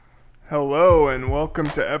Hello and welcome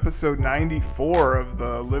to episode 94 of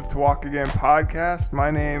the Live to Walk Again podcast.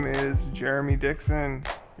 My name is Jeremy Dixon,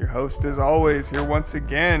 your host as always, here once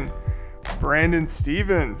again, Brandon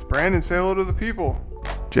Stevens. Brandon, say hello to the people.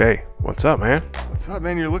 Jay, what's up, man? What's up,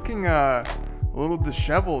 man? You're looking a little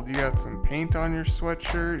disheveled. You got some paint on your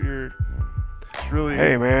sweatshirt. It's really...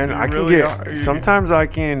 Hey, man, I can get... Sometimes I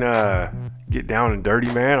can get down and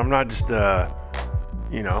dirty, man. I'm not just a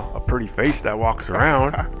pretty face that walks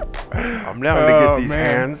around. I'm down to get these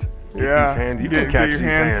hands. These hands. You can catch these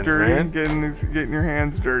hands, dirty, man. Getting your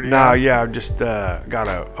hands dirty. I've just got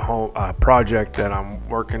a project that I'm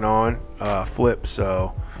working on, flip.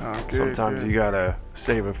 So sometimes you gotta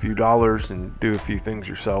save a few dollars and do a few things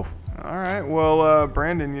yourself. All right. Well,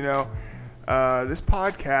 Brandon, this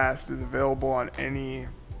podcast is available on any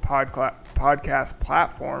podcast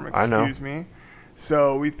platform. Excuse me.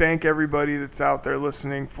 So we thank everybody that's out there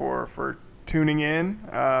listening for tuning in.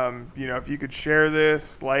 If you could share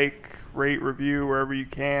this, like, rate, review wherever you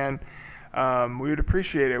can, we would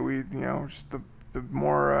appreciate it. Just the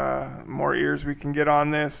more ears we can get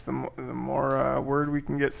on this, the more word we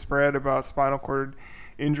can get spread about spinal cord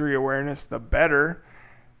injury awareness, the better.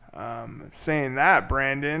 Saying that,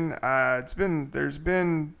 Brandon, there's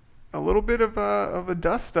been a little bit of a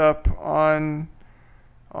dust up on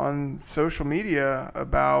social media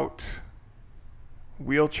about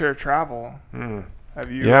wheelchair travel. Have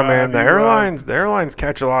you? Yeah, man. The airlines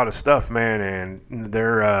catch a lot of stuff, man, and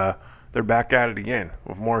they're back at it again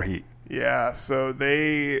with more heat. Yeah. So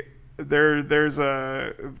there's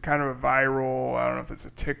a kind of a viral, I don't know if it's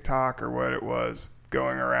a TikTok or what it was,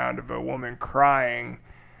 going around of a woman crying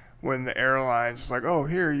when the airline's just like, oh,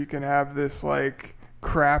 here you can have this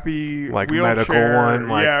crappy wheelchair, medical one,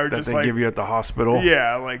 or that just they give you at the hospital.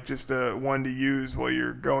 Yeah, just a one to use while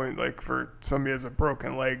you're going, for somebody has a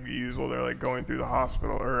broken leg to use while they're going through the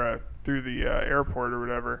hospital or through the airport or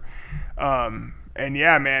whatever. And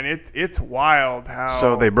yeah, man, it's wild how.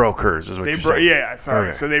 So they broke hers, is what you're saying? Yeah, sorry.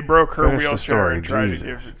 Okay. So they broke her wheelchair and tried Jesus. to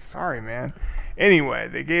give it. Sorry, man. Anyway,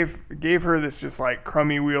 they gave her this just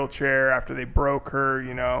crummy wheelchair after they broke her,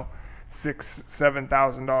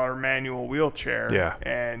 $6,000-$7,000 manual wheelchair. Yeah.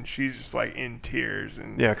 And she's just in tears.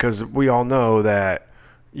 And yeah, because we all know that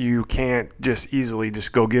you can't just easily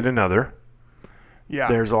just go get another. Yeah.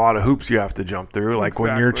 There's a lot of hoops you have to jump through.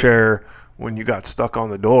 Exactly. When you got stuck on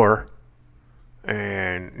the door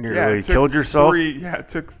and nearly killed yourself. It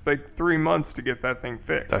took 3 months to get that thing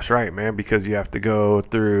fixed. That's right, man, because you have to go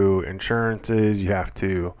through insurances. You have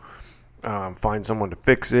to find someone to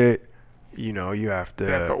fix it. You have to...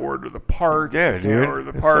 They have to order the parts. Yeah, dude. They can't order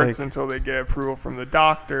the parts until they get approval from the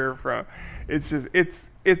doctor. It's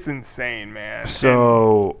insane, man.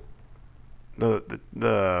 So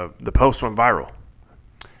the post went viral.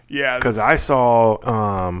 Yeah. Because I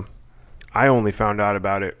saw... I only found out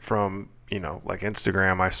about it from,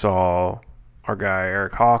 Instagram. I saw our guy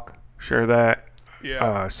Eric Hawk share that.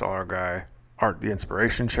 Yeah. I saw our guy Art the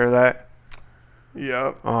Inspiration share that.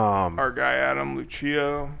 Yep. Our guy Adam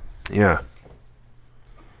Lucio. Yeah.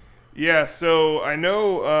 Yeah, so I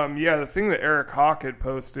know, the thing that Eric Hawk had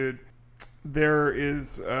posted, there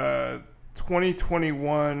is a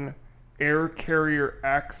 2021 Air Carrier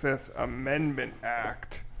Access Amendment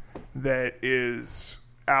Act that is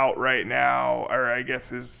out right now, or I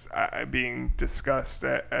guess is being discussed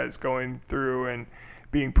as going through and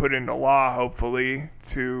being put into law, hopefully,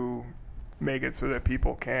 to make it so that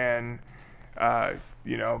people can,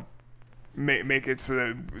 make it so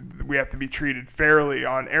that we have to be treated fairly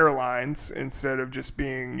on airlines instead of just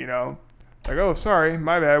being, oh, sorry,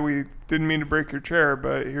 my bad, we didn't mean to break your chair,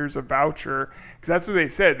 but here's a voucher. Because that's what they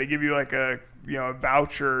said. They give you a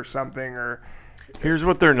voucher or something. Or here's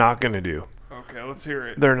what they're not going to do. Okay, let's hear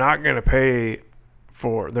it. They're not going to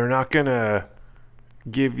they're not going to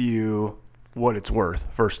give you what it's worth,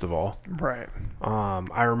 first of all. Right.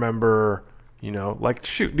 I remember...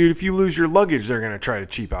 shoot, dude, if you lose your luggage, they're going to try to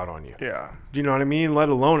cheap out on you. Yeah. Do you know what I mean? Let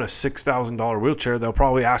alone a $6,000 wheelchair. They'll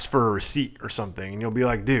probably ask for a receipt or something, and you'll be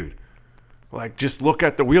like, dude, just look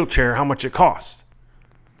at the wheelchair, how much it costs.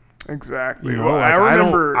 Exactly. Well, I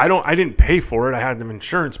remember... I didn't pay for it. I had them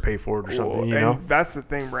insurance pay for it or something, and that's the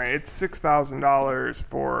thing, Brian. It's $6,000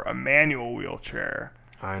 for a manual wheelchair.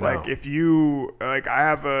 I know. If you I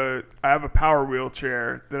have a power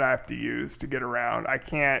wheelchair that I have to use to get around. I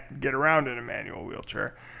can't get around in a manual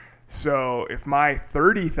wheelchair. So if my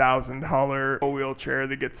 $30,000 wheelchair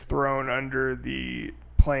that gets thrown under the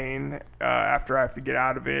plane after I have to get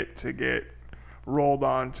out of it to get rolled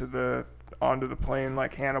onto the plane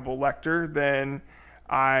like Hannibal Lecter, then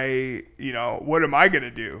what am I going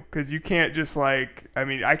to do? Because you can't just I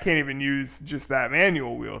can't even use just that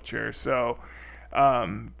manual wheelchair. So I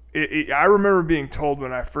remember being told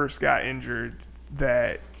when I first got injured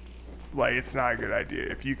that it's not a good idea.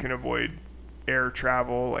 If you can avoid air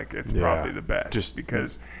travel, it's probably the best,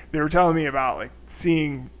 because they were telling me about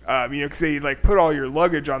seeing, because they put all your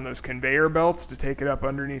luggage on those conveyor belts to take it up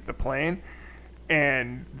underneath the plane.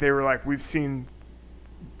 And they were like, we've seen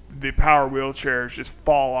the power wheelchairs just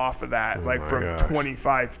fall off of that, from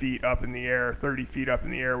 25 feet up in the air, 30 feet up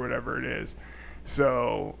in the air, whatever it is.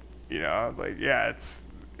 So,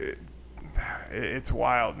 it's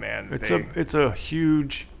wild, man. It's a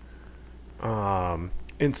huge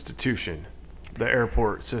institution, the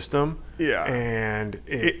airport system. Yeah. And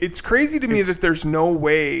it's crazy to me that there's no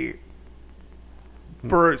way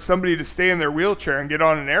for somebody to stay in their wheelchair and get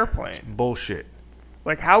on an airplane. It's bullshit.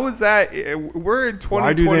 How is that? We're in 2021.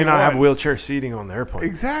 Why do they not have wheelchair seating on the airplane?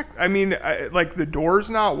 Exactly. I mean, the door's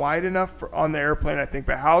not wide enough on the airplane, I think.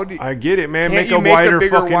 But how do you... I get it, man. Make a wider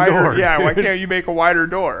fucking door. Yeah, why can't you make a wider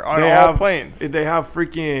door on all planes? They have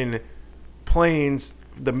freaking planes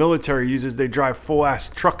the military uses, they drive full-ass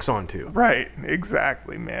trucks onto. Right.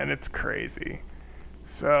 Exactly, man. It's crazy.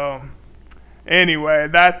 So... Anyway,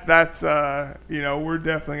 that's we're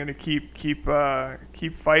definitely going to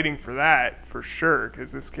keep fighting for that for sure,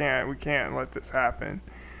 because we can't let this happen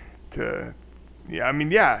to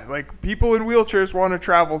people in wheelchairs want to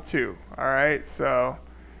travel too. All right, so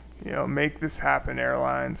make this happen,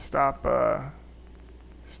 airlines. Stop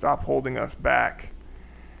holding us back.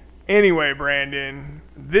 Anyway, Brandon,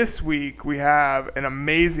 this week we have an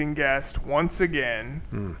amazing guest once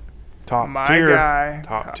again. Top tier.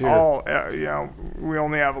 We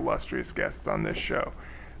only have illustrious guests on this show,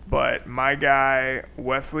 but my guy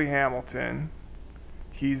Wesley Hamilton,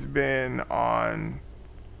 he's been on.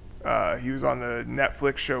 He was on the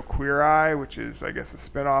Netflix show Queer Eye, which is, I guess, a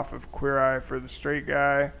spinoff of Queer Eye for the Straight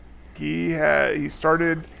Guy. He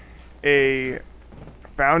started a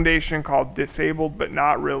foundation called Disabled But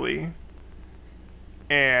Not Really.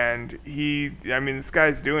 And this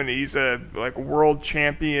guy's doing it. He's a world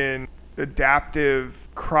champion adaptive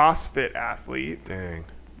CrossFit athlete. Dang.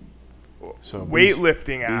 So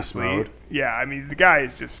weightlifting athlete. Mode. Yeah, the guy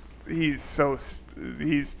is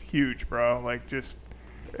he's huge, bro.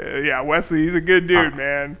 Wesley, he's a good dude,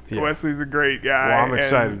 man. Yeah. Wesley's a great guy. Well, I'm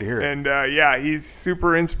excited to hear it. And he's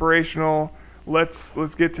super inspirational.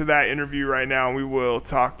 Let's get to that interview right now, and we will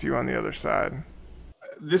talk to you on the other side.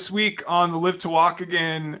 This week on the Live to Walk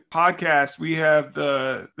Again podcast, we have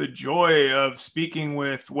the joy of speaking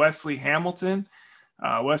with Wesley Hamilton.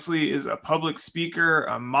 Wesley is a public speaker,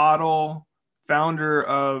 a model, founder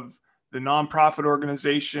of the nonprofit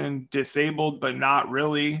organization Disabled But Not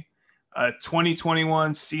Really, a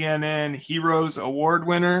 2021 CNN Heroes Award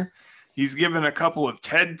winner. He's given a couple of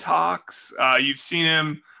TED Talks. You've seen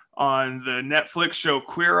him on the Netflix show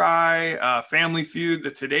Queer Eye, Family Feud,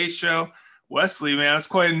 The Today Show. Wesley, man, that's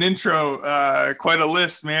quite an intro, quite a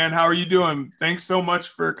list, man. How are you doing? Thanks so much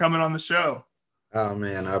for coming on the show. Oh,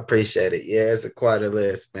 man, I appreciate it. Yeah, it's quite a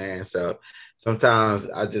list, man. So sometimes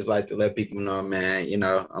I just like to let people know, man,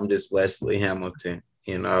 I'm just Wesley Hamilton.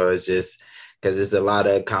 It's just because it's a lot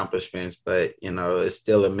of accomplishments, but, it's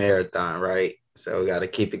still a marathon, right? So we got to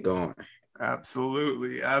keep it going.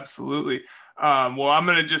 Absolutely. Absolutely. Well, I'm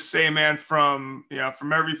going to just say, man, from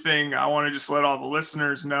everything, I want to just let all the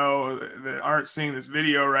listeners know that aren't seeing this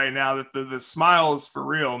video right now that the smile is for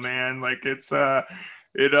real, man.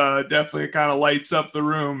 It definitely kind of lights up the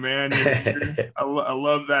room, man. I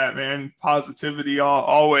love that, man. Positivity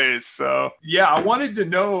always. So, yeah, I wanted to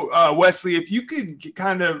know, Wesley, if you could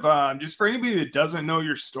kind of, just for anybody that doesn't know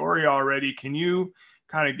your story already, can you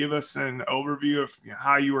kind of give us an overview of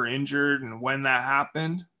how you were injured and when that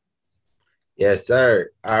happened? Yes, sir.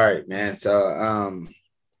 All right, man. So,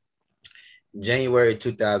 January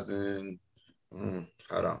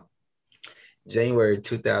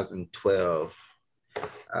 2012,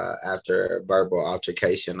 after a verbal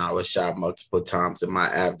altercation, I was shot multiple times in my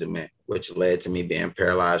abdomen, which led to me being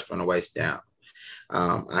paralyzed from the waist down.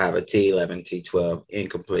 I have a T11, T12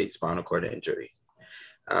 incomplete spinal cord injury.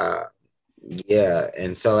 And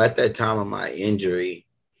so at that time of my injury,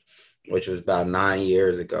 which was about 9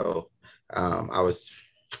 years ago, I'm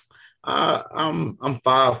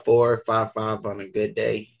 5'4", 5'5" on a good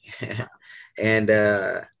day. And,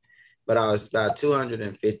 but I was about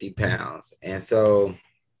 250 pounds. And so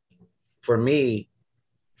for me,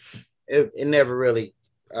 it never really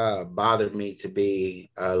bothered me to be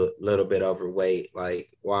a little bit overweight.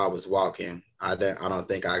 Like while I was walking, I don't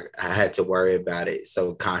think I had to worry about it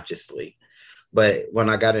so consciously. But when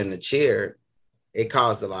I got in the chair, it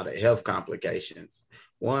caused a lot of health complications.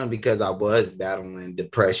 One, because I was battling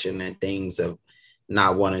depression and things of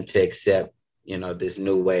not wanting to accept, this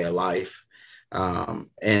new way of life.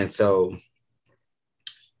 And so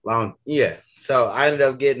so I ended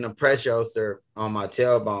up getting a pressure ulcer on my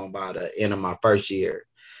tailbone by the end of my first year.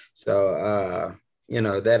 So,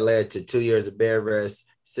 that led to 2 years of bed rest,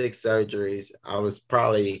 6 surgeries. I was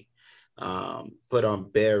probably put on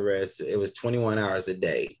bed rest. It was 21 hours a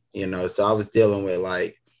day, so I was dealing with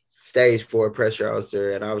like stage 4 pressure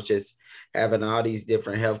ulcer, and I was just having all these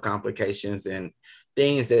different health complications and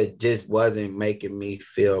things that just wasn't making me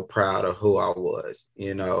feel proud of who I was,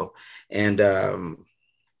 and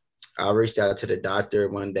I reached out to the doctor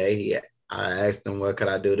one day. I asked him what could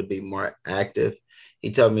I do to be more active.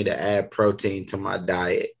 He told me to add protein to my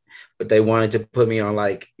diet, but they wanted to put me on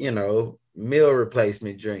like, meal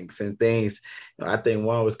replacement drinks and things. I think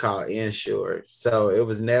one was called Ensure. So it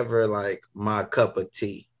was never like my cup of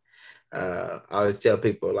tea. I always tell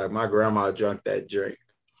people like my grandma drank that drink.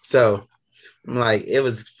 So I'm like, it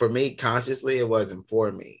was for me consciously, it wasn't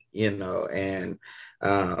for me, and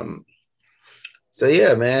so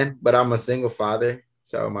yeah, man. But I'm a single father.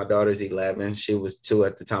 So my daughter's 11. She was 2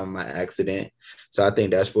 at the time of my accident. So I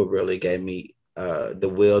think that's what really gave me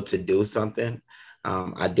the will to do something.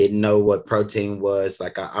 I didn't know what protein was.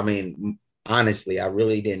 Like, I mean, honestly, I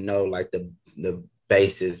really didn't know like the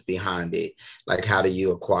basis behind it. Like, how do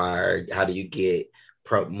you get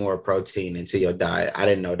more protein into your diet? I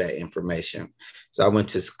didn't know that information. So I went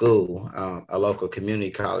to school, a local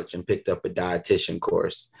community college, and picked up a dietitian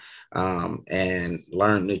course, and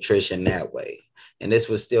learned nutrition that way. And this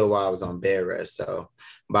was still while I was on bed rest. So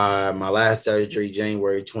by my last surgery,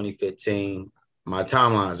 January 2015, my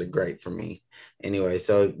timelines are great for me. Anyway,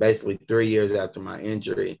 so basically 3 years after my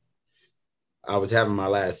injury, I was having my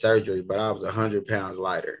last surgery, but I was 100 pounds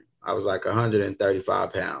lighter. I was like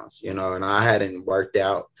 135 pounds, and I hadn't worked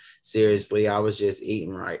out seriously. I was just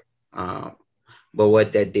eating right. But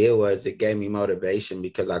what that did was it gave me motivation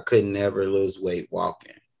because I could never lose weight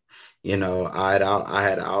walking. I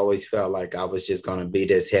had always felt like I was just going to be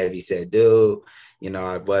this heavy set dude.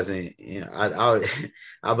 I wasn't,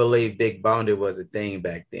 I believe big boned was a thing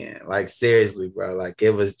back then. Like seriously, bro, like it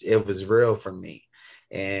was real for me.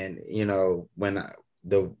 And, when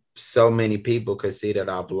so many people could see that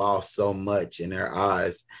I've lost so much in their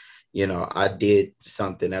eyes, I did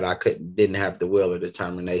something that I didn't have the will or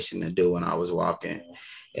determination to do when I was walking.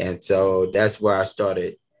 And so that's where I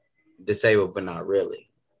started disabled, but not really.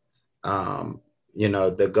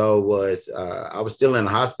 The goal was I was still in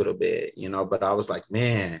the hospital bed, but I was like,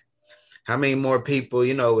 man, how many more people,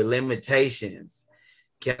 with limitations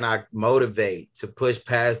can I motivate to push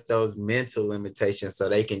past those mental limitations so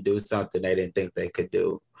they can do something they didn't think they could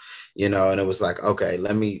do, and it was like, okay,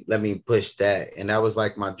 let me push that. And that was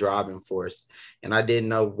like my driving force. And I didn't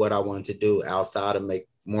know what I wanted to do outside of make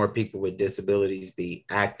more people with disabilities be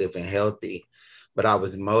active and healthy, but I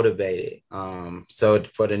was motivated. So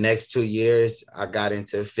for the next 2 years, I got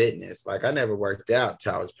into fitness. Like I never worked out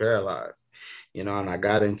till I was paralyzed, and I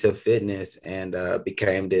got into fitness and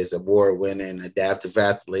became this award-winning adaptive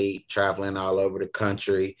athlete, traveling all over the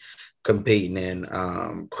country, competing in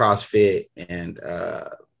CrossFit and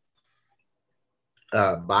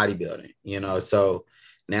bodybuilding, so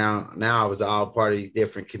now I was all part of these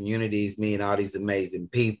different communities, meeting all these amazing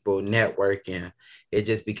people, networking. It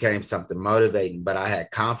just became something motivating, but I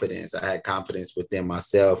had confidence within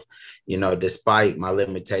myself, despite my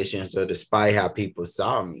limitations or despite how people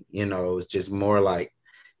saw me. It was just more like,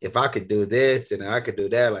 if I could do this and I could do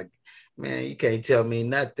that, like, man, you can't tell me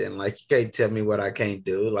nothing. Like, you can't tell me what I can't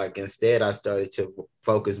do. Like, instead I started to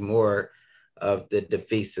focus more of the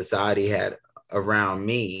defeat society had around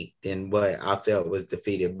me than what I felt was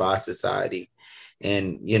defeated by society.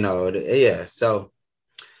 And, so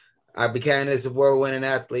I became this award-winning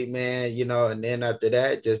athlete, man, and then after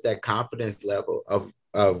that, just that confidence level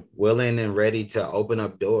of willing and ready to open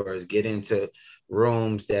up doors, get into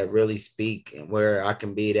rooms that really speak, and where I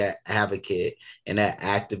can be that advocate and that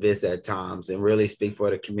activist at times and really speak for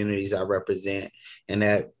the communities I represent. And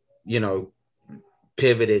that,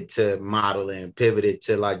 pivoted to modeling, pivoted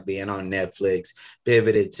to like being on Netflix,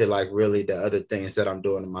 pivoted to like really the other things that I'm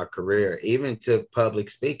doing in my career, even to public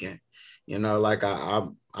speaking. Like I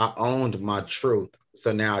owned my truth,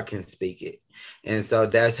 so now I can speak it. And so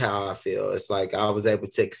that's how I feel. It's like I was able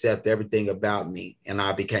to accept everything about me, and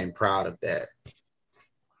I became proud of that.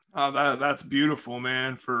 Oh, that's beautiful,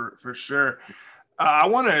 man, for sure. I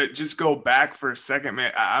want to just go back for a second,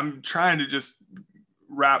 man. I'm trying to just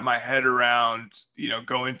wrap my head around,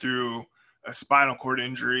 going through a spinal cord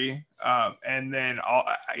injury, and then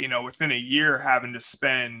within a year having to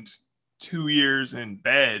spend 2 years in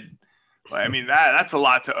bed. Like, I mean, that's a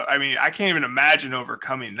lot to. I mean, I can't even imagine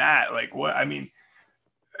overcoming that. Like, what? I mean,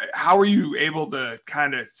 how are you able to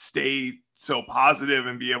kind of stay so positive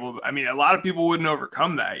and be able to? I mean, a lot of people wouldn't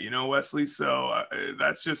overcome that, Wesley. So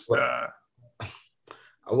that's just.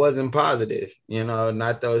 I wasn't positive,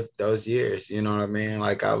 not those years, you know what I mean?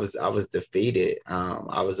 Like I was defeated.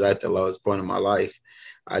 I was at the lowest point of my life.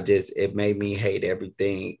 It made me hate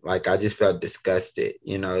everything. Like I just felt disgusted,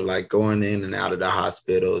 like going in and out of the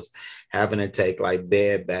hospitals, having to take like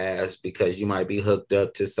bed baths because you might be hooked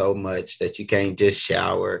up to so much that you can't just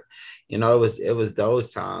shower. It was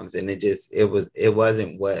those times, and it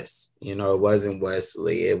wasn't Wes, it wasn't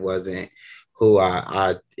Wesley. It wasn't who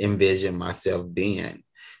I envisioned myself being.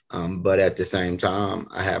 But at the same time,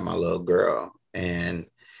 I had my little girl. And,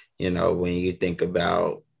 when you think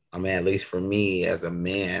about, I mean, at least for me as a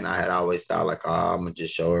man, I had always thought like, oh, I'm going to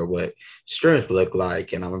just show her what strength look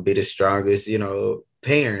like. And I'm going to be the strongest,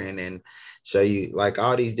 parent, and show you like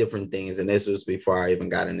all these different things. And this was before I even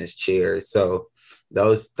got in this chair. So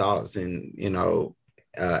those thoughts and,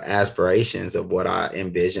 aspirations of what I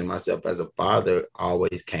envisioned myself as a father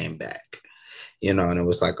always came back. And it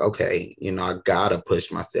was like, okay, I gotta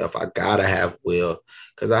push myself. I gotta have will,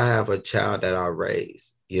 because I have a child that I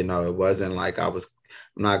raised. It wasn't like I'm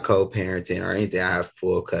not co-parenting or anything. I have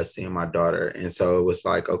full custody of my daughter. And so it was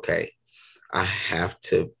like, okay, I have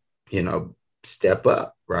to, step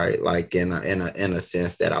up, right? Like in a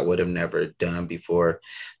sense that I would have never done before.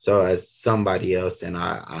 So as somebody else, and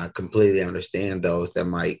I completely understand those that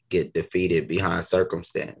might get defeated behind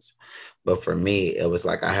circumstance. But for me, it was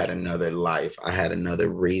like I had another life. I had another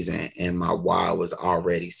reason, and my why was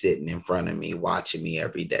already sitting in front of me, watching me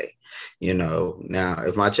every day. Now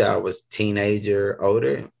if my child was teenager,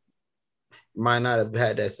 older, might not have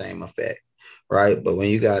had that same effect, right? But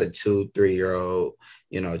when you got a 2-3-year-old,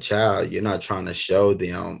 child, you're not trying to show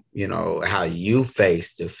them, how you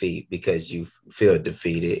face defeat because you feel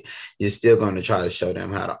defeated. You're still going to try to show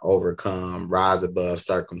them how to overcome, rise above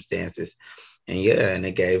circumstances. And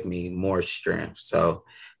it gave me more strength. So,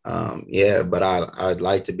 but I'd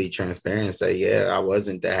like to be transparent and say, I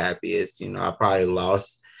wasn't the happiest. I probably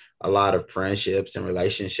lost a lot of friendships and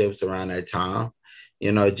relationships around that time,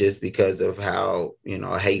 just because of how,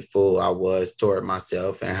 hateful I was toward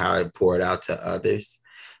myself and how it poured out to others.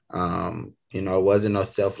 It wasn't no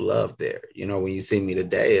self-love there. When you see me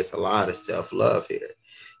today, it's a lot of self-love here,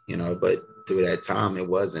 but through that time, it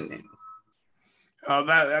wasn't any.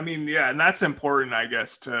 And that's important, I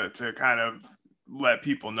guess, to kind of let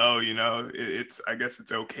people know, I guess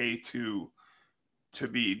it's okay to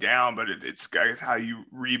be down, but it's I guess how you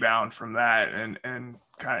rebound from that and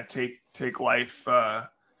kind of take life,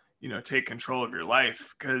 take control of your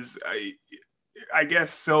life. Cause I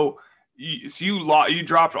guess, so you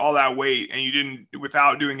dropped all that weight and you didn't,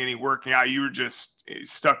 without doing any working out, you were just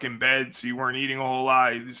stuck in bed. So you weren't eating a whole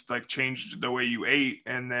lot. You just like changed the way you ate.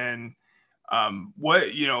 And then,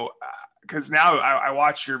 because now I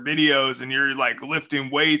watch your videos and you're like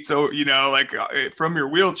lifting weights, so like from your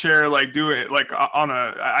wheelchair, like do it like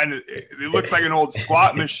it looks like an old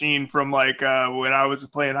squat machine from like when I was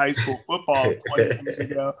playing high school football 20 years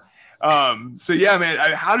ago. So yeah, man,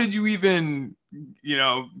 how did you even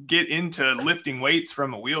get into lifting weights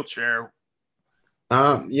from a wheelchair?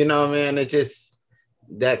 Man, it just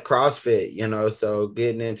that CrossFit, so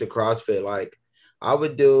getting into CrossFit, like I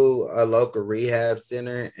would do a local rehab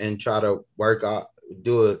center and try to work out,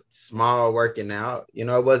 do a small working out. It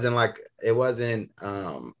wasn't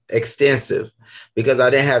extensive because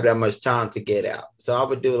I didn't have that much time to get out. So I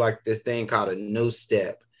would do like this thing called a new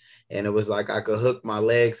step. And it was like I could hook my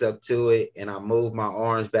legs up to it and I move my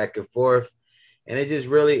arms back and forth. And it just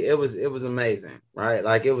really, it was amazing, right?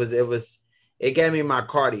 Like it gave me my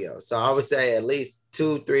cardio. So I would say at least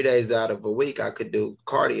 2-3 days out of a week, I could do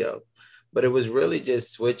cardio. But it was really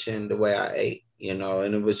just switching the way I ate, and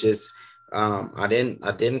it was just, I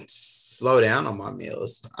didn't slow down on my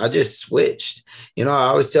meals. I just switched. I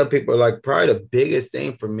always tell people like probably the biggest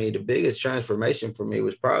thing for me, the biggest transformation for me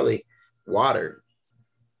was probably water.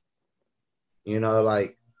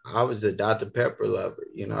 Like I was a Dr. Pepper lover.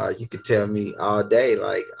 You could tell me all day,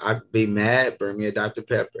 like I'd be mad, bring me a Dr.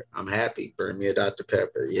 Pepper. I'm happy, bring me a Dr.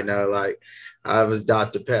 Pepper. Like I was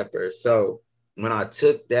Dr. Pepper. So when I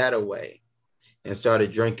took that away and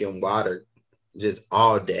started drinking water just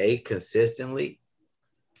all day consistently,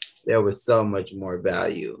 there was so much more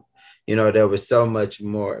value. There was so much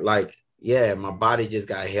more like, my body just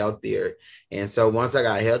got healthier. And so once I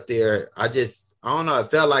got healthier, I just I don't know.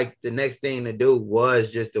 It felt like the next thing to do was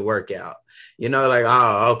just to work out. Like,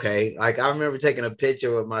 oh, okay. Like I remember taking a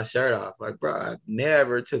picture with my shirt off. Like, bro, I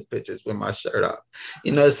never took pictures with my shirt off.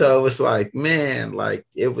 So it was like, man, like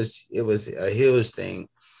it was a huge thing.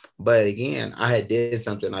 But again, I had did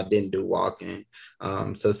something I didn't do walking.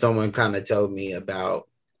 So someone kind of told me about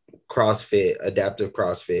CrossFit, adaptive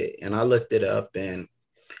CrossFit, and I looked it up, and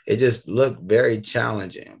it just looked very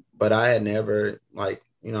challenging. But I had never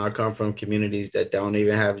I come from communities that don't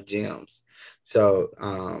even have gyms. So,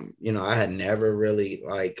 I had never really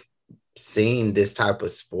seen this type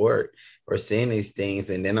of sport or seeing these things.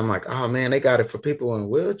 And then I'm like, oh man, they got it for people in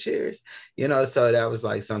wheelchairs, so that was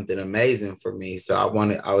like something amazing for me. So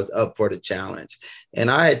I was up for the challenge.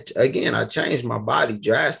 And I changed my body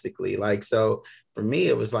drastically. So for me,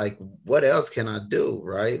 it was like, what else can I do?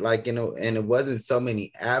 Right. And it wasn't so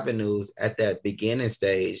many avenues at that beginning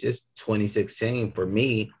stage. It's 2016 for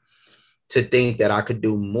me to think that I could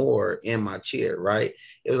do more in my chair. Right.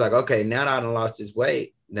 It was like, okay, now that I done lost this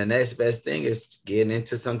weight, the next best thing is getting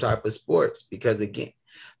into some type of sports, because again,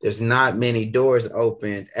 there's not many doors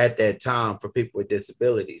opened at that time for people with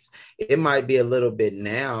disabilities. It might be a little bit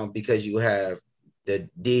now because you have the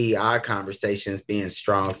DEI conversations being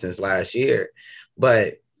strong since last year.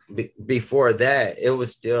 But before that, it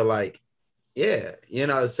was still like, yeah,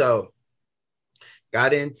 so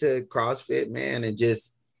got into CrossFit, man, and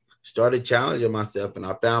just started challenging myself. And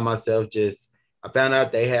I found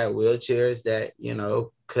out they had wheelchairs that,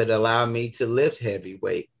 could allow me to lift heavy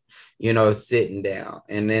weight, sitting down.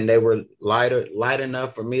 And then they were light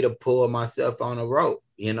enough for me to pull myself on a rope.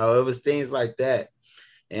 It was things like that.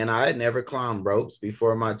 And I had never climbed ropes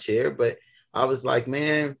before my chair, but I was like,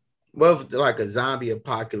 man, what if like a zombie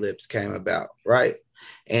apocalypse came about, right?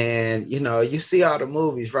 And you see all the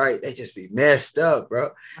movies, right? They just be messed up,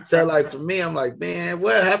 bro. So like for me, I'm like, man,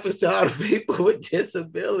 what happens to all the people with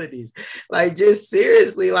disabilities? Like just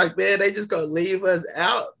seriously, like, man, they just gonna leave us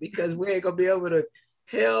out because we ain't gonna be able to.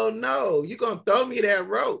 Hell no, you're gonna throw me that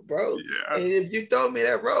rope, bro. Yeah. And if you throw me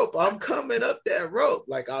that rope, I'm coming up that rope.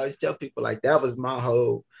 Like I always tell people, like that was my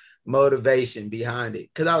whole motivation behind it.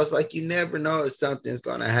 Cause I was like, you never know if something's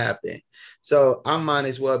gonna happen. So I might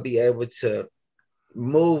as well be able to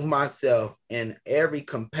move myself in every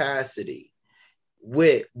capacity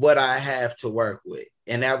with what I have to work with.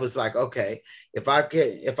 And that was like, okay, if I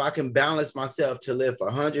can balance myself to lift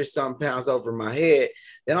 100 some pounds over my head,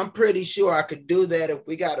 then I'm pretty sure I could do that if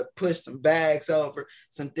we got to push some bags over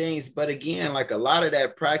some things. But again, like a lot of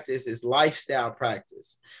that practice is lifestyle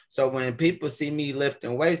practice. So when people see me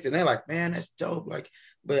lifting weights and they're like, man, that's dope.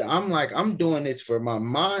 But I'm like, I'm doing this for my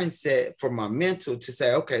mindset, for my mental, to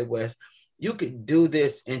say, okay, Wes, you could do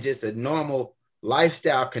this in just a normal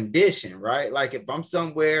lifestyle condition, right? Like if I'm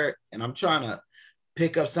somewhere and I'm trying to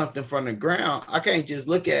pick up something from the ground, I can't just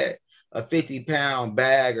look at a 50-pound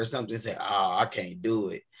bag or something and say, oh, I can't do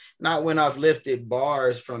it. Not when I've lifted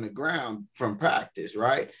bars from the ground from practice,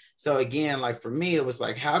 right? So again, like for me, it was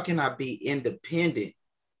like, how can I be independent?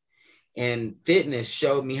 And fitness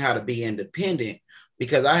showed me how to be independent,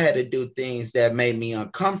 because I had to do things that made me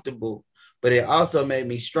uncomfortable, but it also made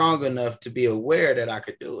me strong enough to be aware that I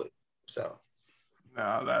could do it. So.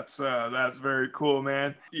 No, that's very cool,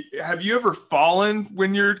 man. Have you ever fallen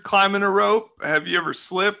when you're climbing a rope? Have you ever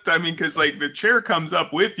slipped? I mean, because like the chair comes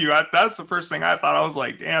up with you. That's the first thing I thought. I was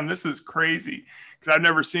like, damn, this is crazy, because I've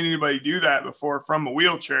never seen anybody do that before from a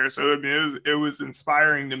wheelchair. So it was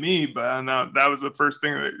inspiring to me. But that was the first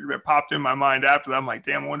thing that popped in my mind after that. I'm like,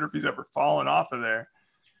 damn, I wonder if he's ever fallen off of there.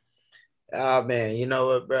 Oh man, you know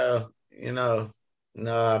what, bro? No,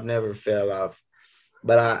 I've never fell off.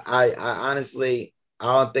 But I honestly,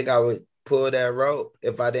 I don't think I would pull that rope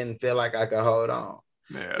if I didn't feel like I could hold on.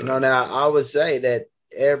 Yeah, now I would say that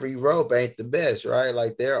every rope ain't the best, right?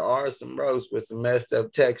 Like there are some ropes with some messed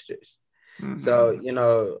up textures. Mm-hmm.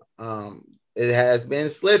 So, it has been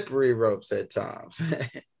slippery ropes at times.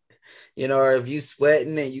 Or if you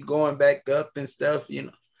sweating and you going back up and stuff,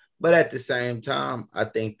 But at the same time, I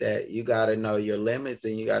think that you got to know your limits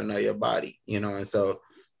and you got to know your body, and so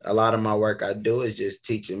a lot of my work I do is just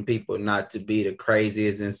teaching people not to be the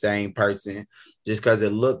craziest, insane person just because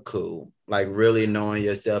it look cool. Like really knowing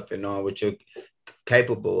yourself and knowing what you're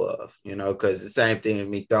capable of, because the same thing with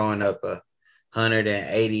me throwing up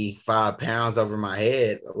 185 pounds over my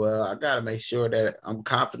head. Well, I got to make sure that I'm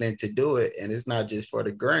confident to do it. And it's not just for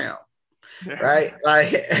the ground, right?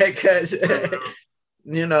 Like, because,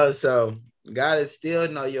 so got to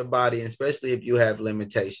still know your body, especially if you have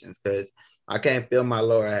limitations, because I can't feel my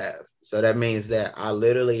lower half. So that means that I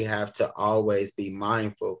literally have to always be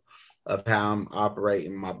mindful of how I'm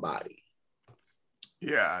operating my body.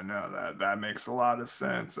 Yeah, no, that makes a lot of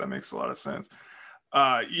sense. That makes a lot of sense.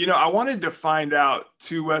 I wanted to find out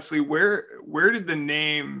too, Wesley, where did the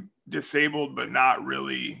name Disabled but Not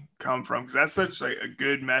Really come from? Because that's such like a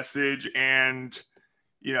good message, and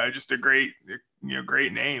just a great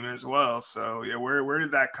name as well. So yeah, where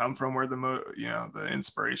did that come from? Where the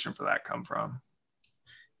inspiration for that come from?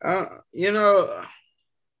 You know,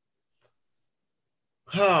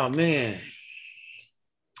 oh man,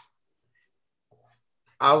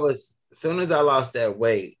 as soon as I lost that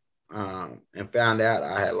weight, and found out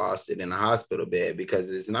I had lost it in a hospital bed, because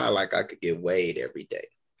it's not like I could get weighed every day.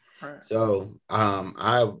 Right. So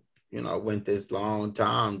I went this long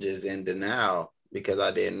time just in denial because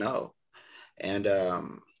I didn't know. And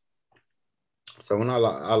so when I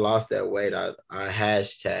lost that weight, I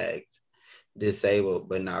hashtagged disabled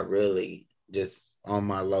but not really, just on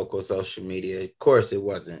my local social media. Of course, it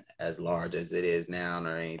wasn't as large as it is now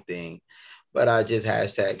or anything, but I just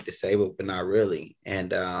hashtagged disabled but not really.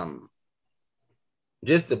 And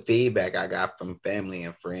just the feedback I got from family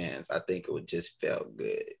and friends, I think it just felt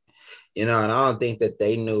good. And I don't think that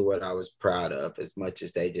they knew what I was proud of as much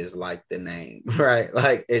as they just liked the name, right?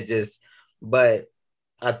 Like it just, but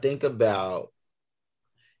I think about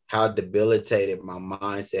how debilitated my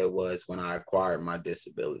mindset was when I acquired my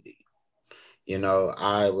disability.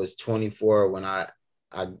 I was 24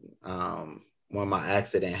 I when my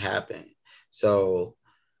accident happened. So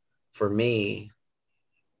for me,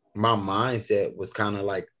 my mindset was kind of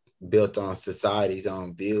like built on society's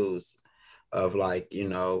own views of like,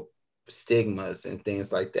 stigmas and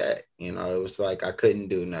things like that. It was like I couldn't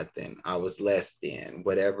do nothing. I was less than,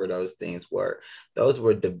 whatever those things were. Those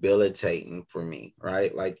were debilitating for me,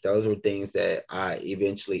 right? Like those were things that I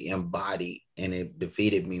eventually embodied, and it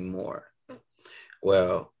defeated me more.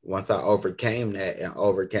 Well, once I overcame that and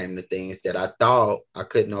overcame the things that I thought I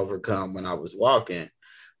couldn't overcome when I was walking,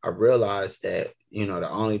 I realized that, the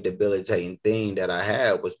only debilitating thing that I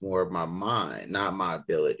had was more of my mind, not my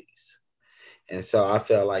abilities. And so I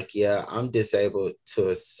felt like, yeah, I'm disabled to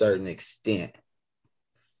a certain extent,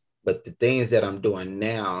 but the things that I'm doing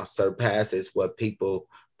now surpasses what people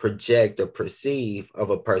project or perceive of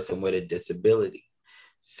a person with a disability.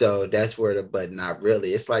 So that's where but not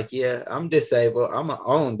really. It's like, yeah, I'm disabled. I'm gonna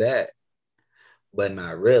own that, but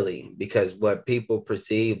not really, because what people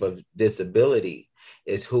perceive of disability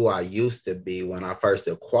is who I used to be when I first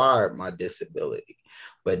acquired my disability.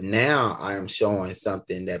 But now I am showing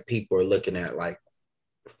something that people are looking at like,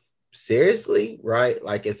 seriously, right?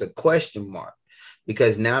 Like it's a question mark,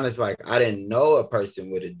 because now it's like I didn't know a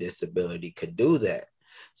person with a disability could do that.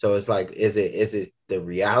 So it's like, is it the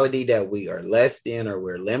reality that we are less than or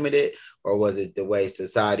we're limited, or was it the way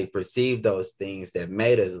society perceived those things that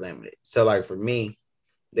made us limited? So like for me,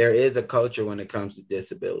 there is a culture when it comes to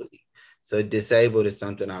disability. So disabled is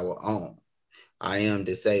something I will own. I am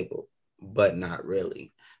disabled, but not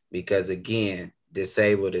really, because again,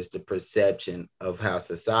 disabled is the perception of how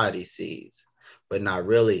society sees, but not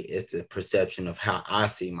really. It's the perception of how I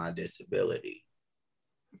see my disability.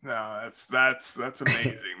 No, that's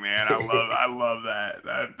amazing, man. I love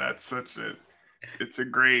that. That's such a it's a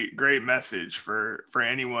great message for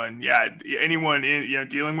anyone. Yeah, anyone in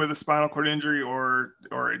dealing with a spinal cord injury or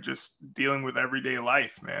just dealing with everyday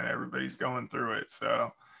life, man. Everybody's going through it.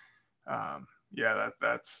 So, yeah,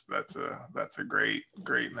 that's a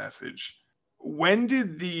great message. When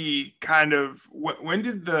did the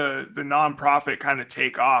nonprofit kind of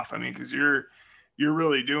take off? I mean, because you're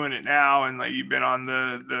really doing it now, and like you've been on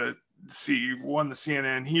you won the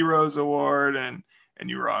CNN Heroes Award, and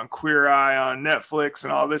you were on Queer Eye on Netflix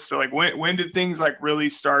and all this stuff. Like when did things like really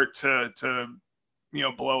start to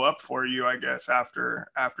blow up for you? I guess after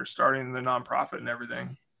starting the nonprofit and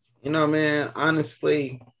everything. Man,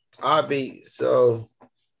 honestly, I'll be so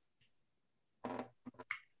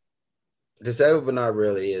disabled, but not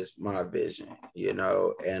really is my vision,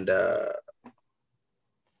 and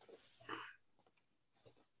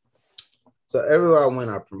so everywhere I went,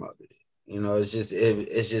 I promoted it.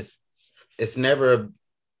 It's never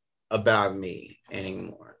about me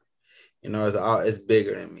anymore. It's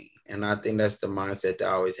bigger than me, and I think that's the mindset that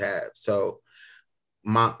I always have. So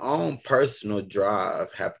my own personal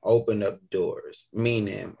drive have opened up doors,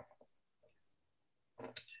 meaning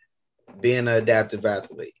being an adaptive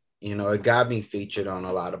athlete. It got me featured on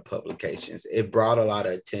a lot of publications. It brought a lot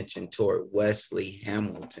of attention toward Wesley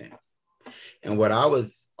Hamilton. And what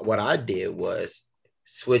I did was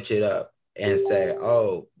switch it up and say,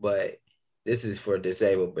 oh, but this is for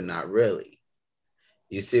disabled, but not really.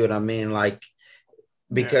 You see what I mean? Like,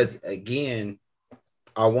 because again,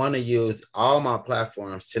 I want to use all my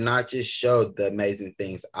platforms to not just show the amazing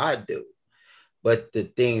things I do, but the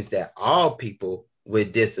things that all people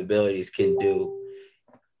with disabilities can do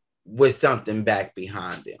with something back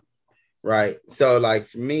behind them, right? So like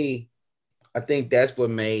for me, I think that's what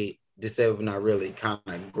made Disabled But Not Really kind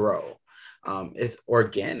of grow. It's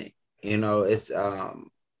organic, you know. It's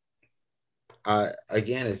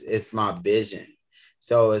my vision.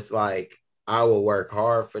 So it's like I will work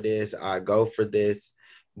hard for this. I go for this,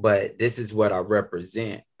 but this is what I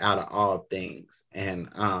represent out of all things. And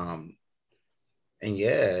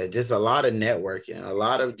yeah, just a lot of networking, a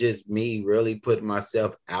lot of just me really putting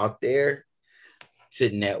myself out there to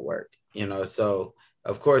network, you know. So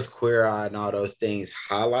of course Queer Eye and all those things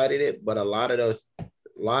highlighted it, but a lot of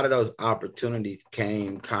those opportunities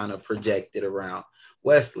came kind of projected around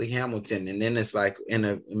Wesley Hamilton. And then it's like in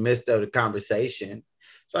the midst of the conversation,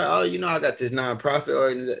 it's like, oh, I got this nonprofit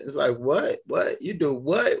organization. It's like, what you do,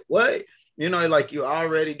 what, like you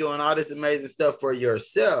already doing all this amazing stuff for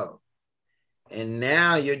yourself, and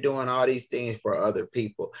now you're doing all these things for other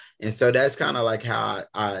people. And so that's kind of like how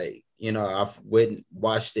I've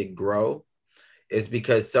watched it grow. Is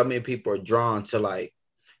because so many people are drawn to, like,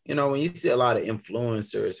 when you see a lot of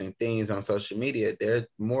influencers and things on social media, they're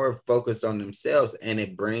more focused on themselves, and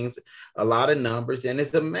it brings a lot of numbers, and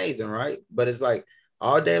it's amazing, right? But it's like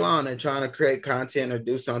all day long they're trying to create content or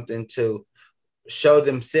do something to show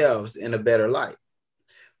themselves in a better light.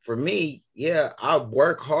 For me, yeah, I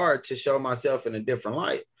work hard to show myself in a different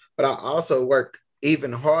light, but I also work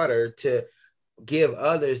even harder to give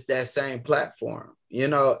others that same platform,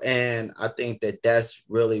 and I think that that's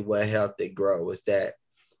really what helped it grow, is that,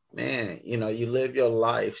 man, you live your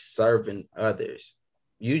life serving others.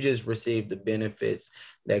 You just receive the benefits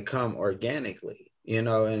that come organically, and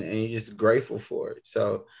you're just grateful for it.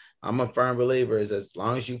 So I'm a firm believer is as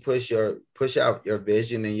long as you push out your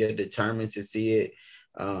vision and you're determined to see it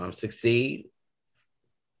succeed,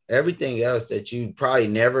 everything else that you probably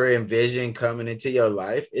never envisioned coming into your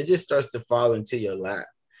life, it just starts to fall into your lap.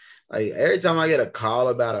 Like every time I get a call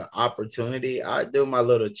about an opportunity, I do my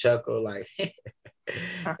little chuckle, like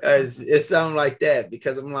it's something like that,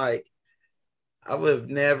 because I'm like, every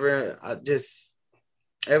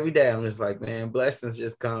day I'm just like, man, blessings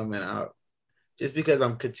just coming out just because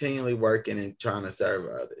I'm continually working and trying to serve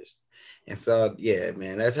others. And so, yeah,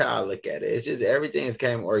 man, that's how I look at it. It's just everything's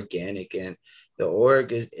came organic, and the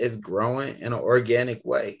org is growing in an organic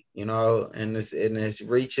way, and it's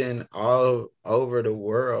reaching all over the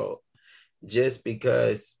world just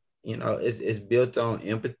because, it's built on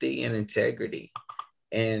empathy and integrity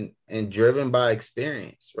and driven by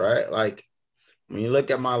experience, right? Like when you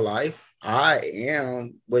look at my life, I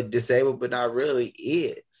am what Disabled But Not Really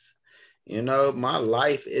is. My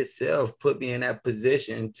life itself put me in that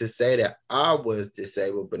position to say that I was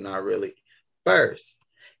disabled but not really first.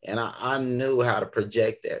 And I knew how to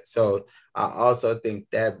project that. So I also think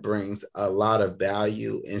that brings a lot of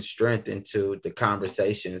value and strength into the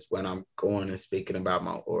conversations when I'm going and speaking about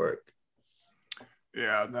my org.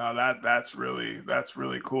 Yeah, no, that's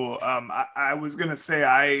really cool. I was gonna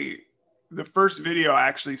say the first video I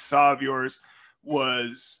actually saw of yours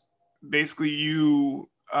was basically you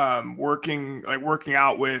working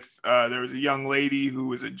out with there was a young lady who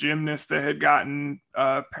was a gymnast that had gotten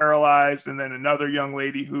paralyzed, and then another young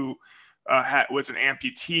lady who was an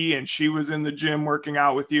amputee, and she was in the gym working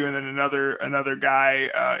out with you, and then another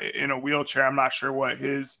guy in a wheelchair. I'm not sure what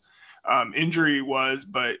his injury was,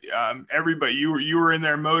 but everybody, you were in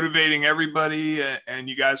there motivating everybody, and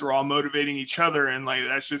you guys were all motivating each other, and like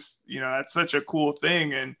that's just that's such a cool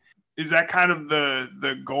thing. And is that kind of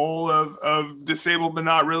the goal of Disabled But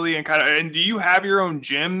Not Really? And do you have your own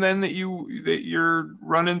gym then that you're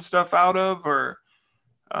running stuff out of, or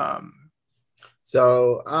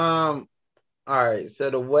so all right, so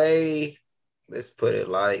the way, let's put it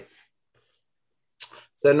like,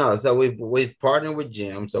 so we've partnered with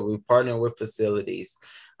gyms, so we've partnered with facilities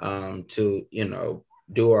to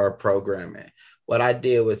do our programming. What I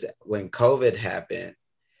did was when COVID happened,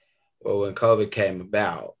 or when COVID came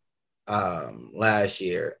about last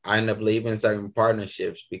year, I ended up leaving certain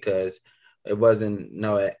partnerships because it wasn't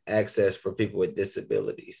no access for people with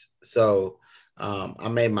disabilities. So I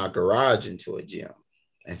made my garage into a gym.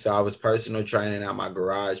 And so I was personal training out my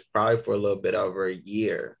garage probably for a little bit over a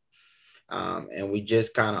year. And we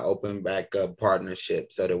just kind of opened back up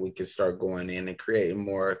partnerships so that we could start going in and creating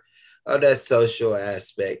more of that social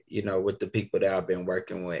aspect, with the people that I've been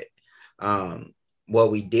working with.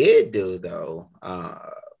 What we did do though,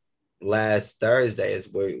 last Thursday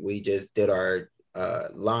is we just did our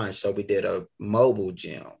launch. So we did a mobile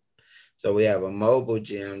gym. So we have a mobile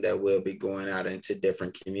gym that will be going out into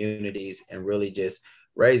different communities and really just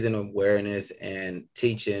raising awareness and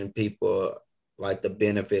teaching people like the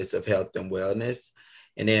benefits of health and wellness,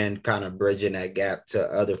 and then kind of bridging that gap to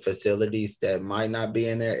other facilities that might not be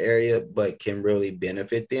in their area but can really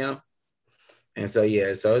benefit them. And so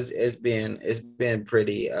yeah, so it's been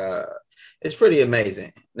pretty it's pretty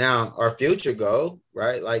amazing. Now our future goal,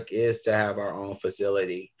 right, like, is to have our own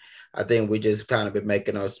facility. I think we just kind of been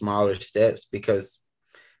making those smaller steps, because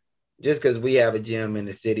just because we have a gym in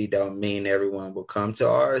the city don't mean everyone will come to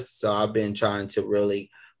ours. So I've been trying to really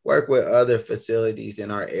work with other facilities in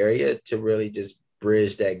our area to really just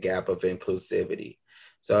bridge that gap of inclusivity.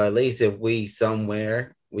 So at least if we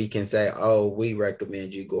somewhere, we can say, oh, we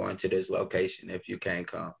recommend you going to this location if you can't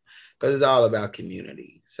come, because it's all about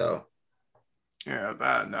community. So yeah,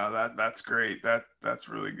 that's great. That's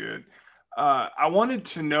really good. I wanted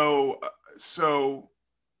to know, so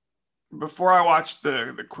before I watched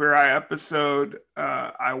the Queer Eye episode,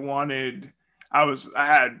 I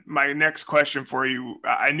had my next question for you.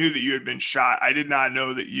 I knew that you had been shot. I did not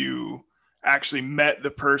know that you actually met the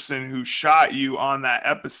person who shot you on that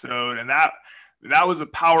episode, and that was a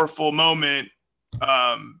powerful moment,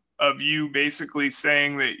 of you basically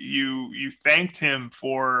saying that you thanked him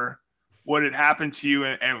for what had happened to you,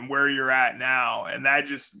 and where you're at now, and that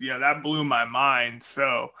just, that blew my mind.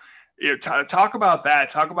 So talk about that.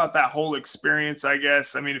 Talk about that whole experience, I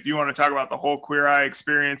guess. I mean, if you want to talk about the whole Queer Eye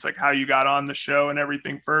experience, like how you got on the show and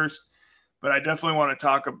everything first, but I definitely want to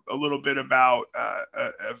talk a little bit about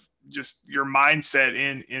of just your mindset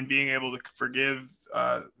in being able to forgive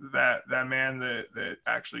that man that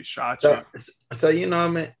actually shot you. So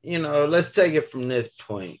let's take it from this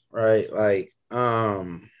point, right? Like,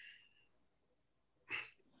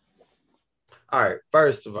 all right.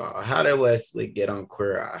 First of all, how did Wesley get on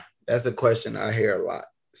Queer Eye? That's a question I hear a lot.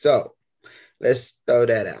 So let's throw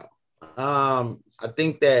that out. I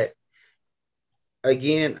think that,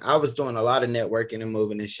 again, I was doing a lot of networking and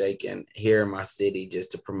moving and shaking here in my city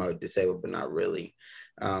just to promote disabled, but not really.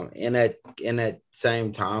 In that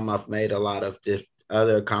same time, I've made a lot of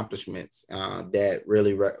other accomplishments that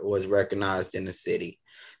really was recognized in the city.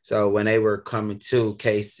 So when they were coming to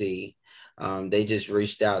KC, they just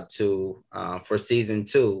reached out to, for season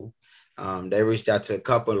 2, they reached out to a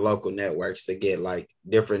couple of local networks to get like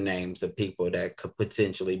different names of people that could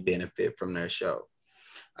potentially benefit from their show.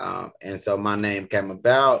 And so my name came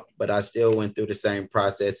about, but I still went through the same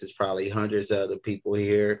process as probably hundreds of other people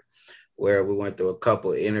here, where we went through a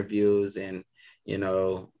couple of interviews. And,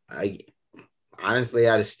 I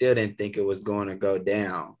still didn't think it was going to go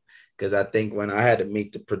down, because I think when I had to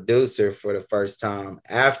meet the producer for the first time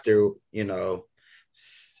after,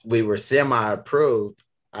 we were semi-approved,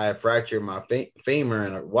 I had fractured my femur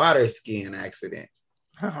in a water skiing accident.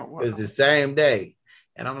 Oh, wow. It was the same day.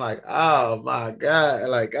 And I'm like, oh my God,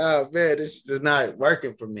 like, oh man, this is not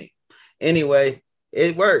working for me. Anyway,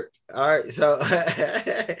 it worked. All right. So,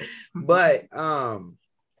 but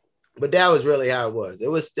that was really how it was. It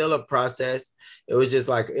was still a process. It was just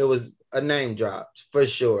like, it was a name drop for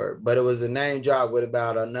sure, but it was a name drop with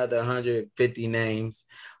about another 150 names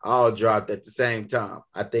all dropped at the same time.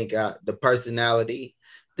 I think the personality,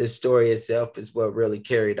 the story itself is what really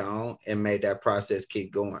carried on and made that process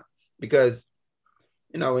keep going. Because,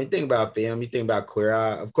 when you think about film, you think about Queer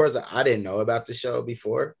Eye. Of course, I didn't know about the show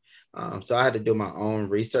before. So I had to do my own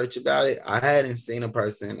research about it. I hadn't seen a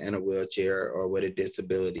person in a wheelchair or with a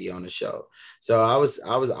disability on the show. So I was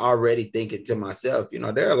already thinking to myself,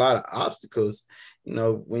 there are a lot of obstacles,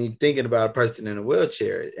 when you're thinking about a person in a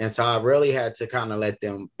wheelchair. And so I really had to kind of let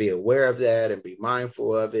them be aware of that and be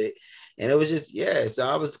mindful of it. And it was just, so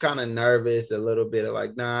I was kind of nervous, a little bit of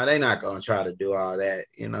like, nah, they're not going to try to do all that,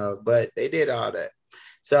 but they did all that.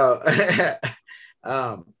 So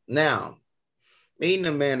now, meeting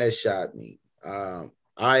the man that shot me,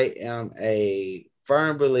 I am a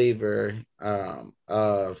firm believer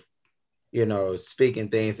of, speaking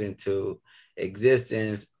things into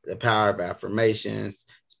existence, the power of affirmations,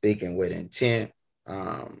 speaking with intent.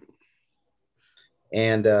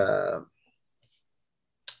 And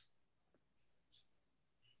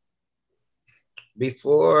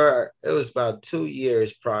before, it was about 2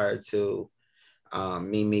 years prior to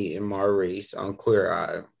me meeting Maurice on Queer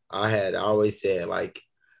Eye, I had always said, like,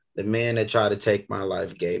 the man that tried to take my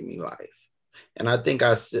life gave me life. And I think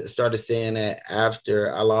I started saying that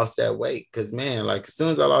after I lost that weight. Because, man, like, as soon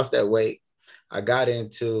as I lost that weight, I got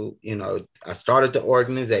into, I started the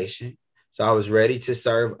organization. So I was ready to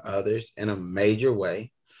serve others in a major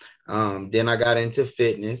way. Then I got into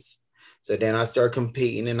fitness. So then I started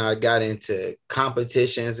competing and I got into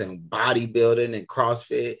competitions and bodybuilding and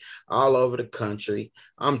CrossFit all over the country.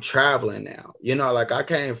 I'm traveling now. You know, like I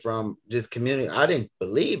came from just community. I didn't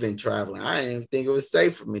believe in traveling. I didn't even think it was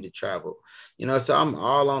safe for me to travel. You know, so I'm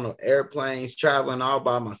all on the airplanes, traveling all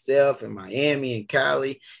by myself in Miami and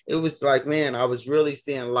Cali. It was like, man, I was really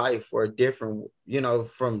seeing life for a different, you know,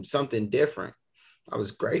 from something different. I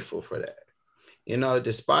was grateful for that, you know,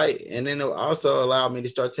 despite, and then it also allowed me to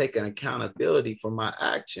start taking accountability for my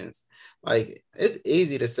actions. Like it's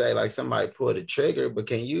easy to say like somebody pulled a trigger, but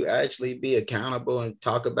can you actually be accountable and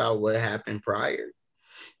talk about what happened prior?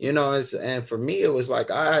 You know, and for me, it was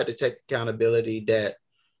like I had to take accountability that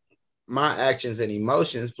my actions and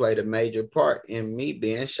emotions played a major part in me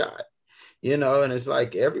being shot. You know, and it's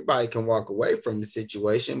like everybody can walk away from the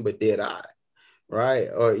situation, but did I? Right?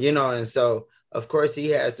 Or, you know, and so of course he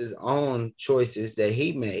has his own choices that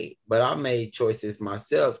he made, but I made choices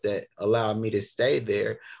myself that allowed me to stay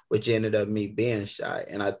there, which ended up me being shy.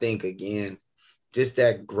 And I think again, just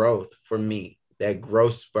that growth for me, that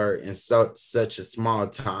growth spurt in such a small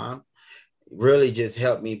time really just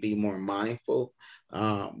helped me be more mindful.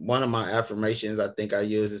 One of my affirmations I think I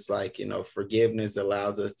use is like, you know, forgiveness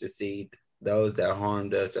allows us to see those that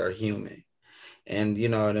harmed us are human. And, you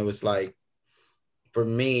know, and it was like, for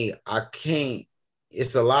me, I can't,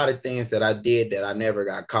 it's a lot of things that I did that I never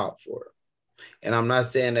got caught for. And I'm not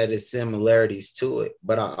saying that it's similarities to it,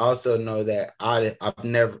 but I also know that I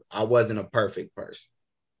wasn't a perfect person.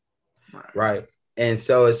 Right. And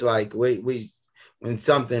so it's like when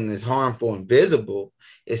something is harmful and visible,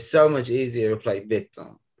 it's so much easier to play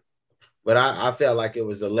victim. But I felt like it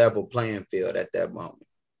was a level playing field at that moment.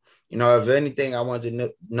 You know, if anything, I wanted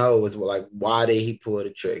to know was like, why did he pull the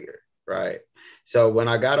trigger? Right. So when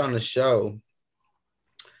I got on the show,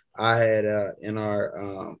 I had in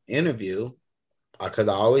our interview, because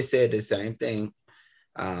I always said the same thing.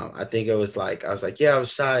 I think it was like, I was like, yeah, I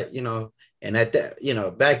was shot, you know, and at that, you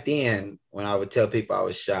know, back then when I would tell people I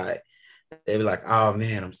was shot, they'd be like, oh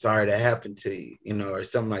man, I'm sorry that happened to you, you know, or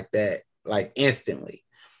something like that, like instantly.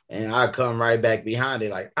 And I come right back behind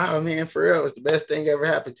it, like, oh man, for real, it's the best thing ever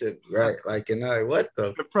happened to me, right? Like, and I'm like, what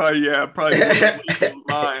the? Probably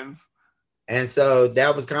minds. And so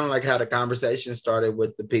that was kind of like how the conversation started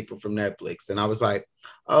with the people from Netflix. And I was like,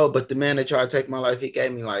 oh, but the man that tried to take my life, he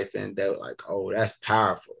gave me life. And they were like, oh, that's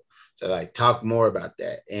powerful. So like talk more about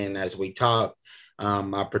that. And as we talked,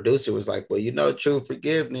 my producer was like, well, you know, true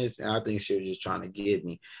forgiveness. And I think she was just trying to get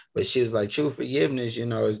me. But she was like, true forgiveness, you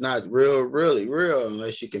know, it's not really real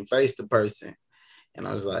unless you can face the person. And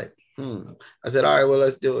I was like, I said, all right, well,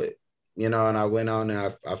 let's do it. You know, and I went on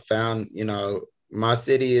and I found, you know, my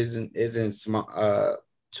city isn't small,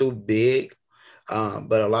 too big,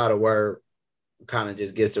 but a lot of work kind of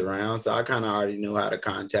just gets around. So I kind of already knew how to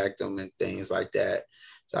contact them and things like that.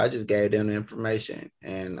 So I just gave them the information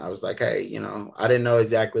and I was like, hey, you know, I didn't know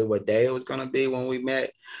exactly what day it was going to be when we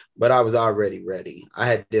met, but I was already ready. I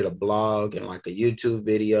had did a blog and like a YouTube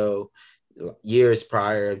video years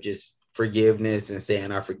prior of just forgiveness and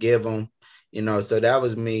saying I forgive them, you know, so that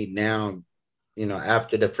was me now, you know,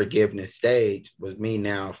 after the forgiveness stage was me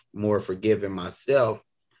now more forgiving myself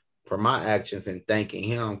for my actions and thanking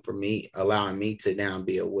him for me, allowing me to now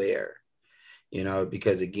be aware, you know,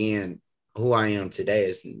 because again, who I am today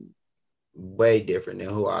is way different than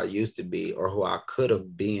who I used to be or who I could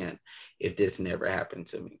have been if this never happened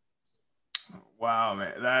to me. Wow,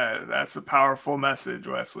 man, that's a powerful message,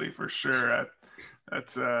 Wesley, for sure.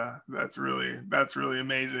 That's really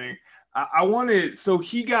amazing. I wanted, so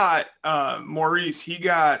he got Maurice, he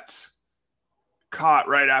got caught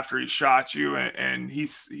right after he shot you, and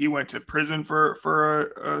he went to prison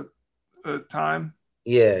for a time.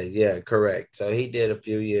 Yeah, correct. So he did a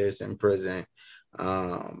few years in prison,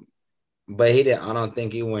 but he didn't. I don't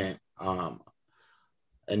think he went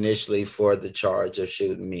initially for the charge of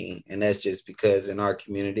shooting me, and that's just because in our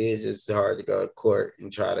community it's just hard to go to court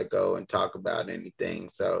and try to go and talk about anything.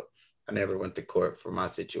 So I never went to court for my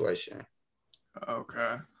situation.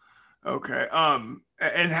 Okay.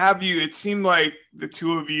 And have you, it seemed like the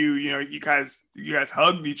two of you, you know, you guys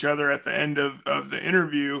hugged each other at the end of the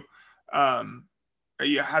interview.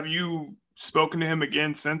 Have you spoken to him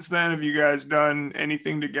again since then? Have you guys done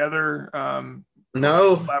anything together?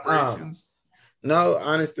 No, collaborations? No,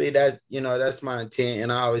 honestly, that's my intent.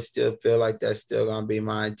 And I always still feel like that's still going to be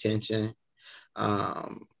my intention.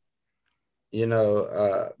 But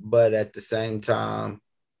at the same time,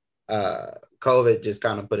 COVID just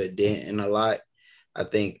kind of put a dent in a lot. I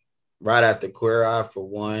think right after Queer Eye, for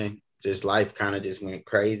one, just life kind of just went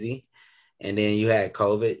crazy. And then you had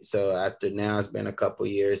COVID. So after now, it's been a couple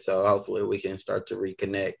years. So hopefully we can start to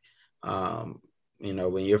reconnect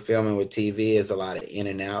When you're filming with TV, it's a lot of in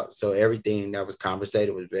and out. So everything that was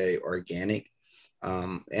conversated was very organic,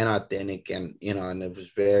 and authentic, and and it was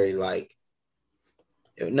very like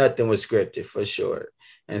nothing was scripted for sure.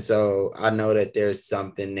 And so I know that there's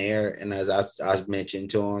something there. And as I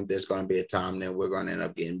mentioned to him, there's going to be a time that we're going to end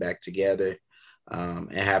up getting back together,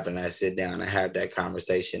 and having that sit down and have that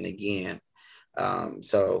conversation again.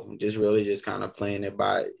 So just really just kind of playing the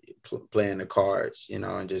cards,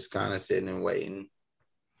 and just kind of sitting and waiting.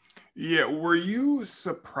 Yeah. Were you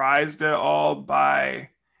surprised at all by,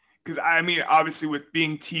 because I mean, obviously with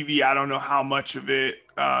being TV, I don't know how much of it,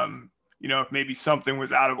 if maybe something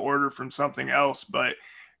was out of order from something else, but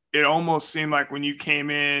it almost seemed like when you came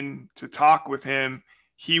in to talk with him,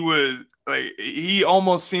 he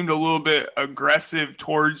almost seemed a little bit aggressive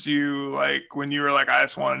towards you. Like when you were like, I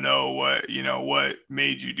just want to know what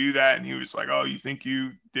made you do that. And he was like, oh, you think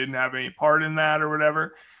you didn't have any part in that or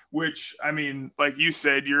whatever, which, I mean, like you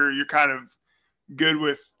said, you're kind of good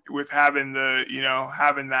with having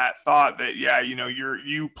having that thought that, yeah,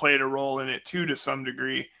 you played a role in it too, to some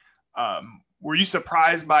degree. Were you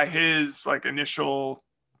surprised by his like initial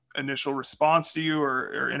response to you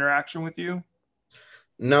or interaction with you?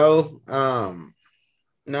 No,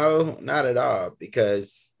 no, not at all.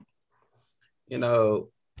 Because, I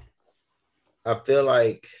feel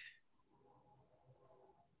like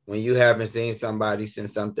when you haven't seen somebody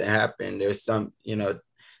since something happened, there's the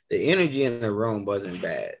energy in the room wasn't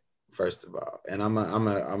bad, first of all. And I'm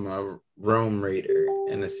a room reader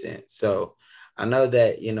in a sense. So I know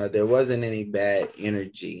that, there wasn't any bad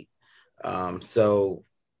energy. So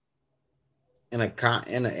in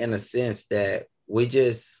a sense that we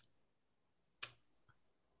just,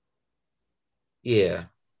 yeah,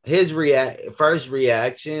 his first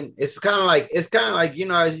reaction, it's kind of like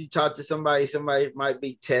as you talk to somebody might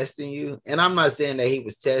be testing you. And I'm not saying that he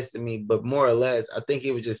was testing me, but more or less I think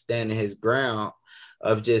he was just standing his ground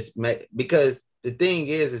of because the thing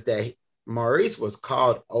is that Maurice was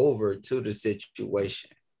called over to the situation.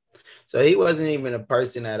 So he wasn't even a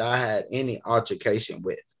person that I had any altercation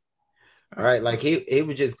with. All right. Like he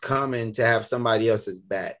was just coming to have somebody else's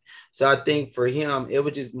back. So I think for him, it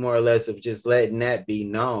was just more or less of just letting that be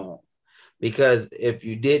known. Because if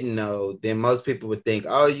you didn't know, then most people would think,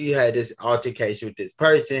 oh, you had this altercation with this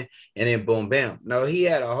person and then boom, bam. No, he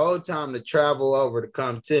had a whole time to travel over to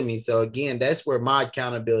come to me. So again, that's where my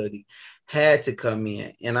accountability had to come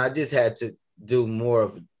in. And I just had to do more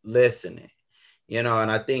of listening. And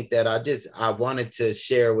I think that I wanted to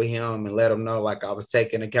share with him and let him know like I was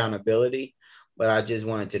taking accountability, but I just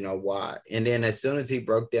wanted to know why. And then as soon as he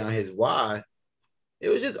broke down his why, it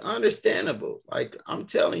was just understandable. Like I'm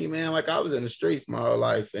telling you, man, like I was in the streets my whole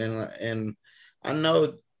life, and I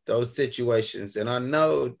know those situations, and I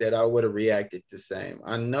know that I would have reacted the same.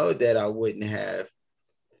 I know that I wouldn't have,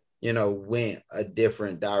 went a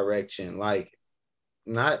different direction, like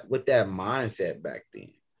not with that mindset back then.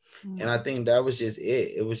 And I think that was just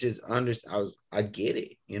it. It was just I get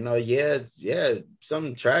it. Yeah,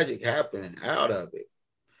 something tragic happened out of it,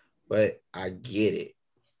 but I get it.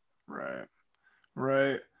 Right.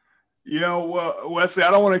 Right. Well, Wesley,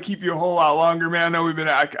 I don't want to keep you a whole lot longer, man. I know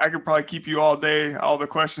I could probably keep you all day, all the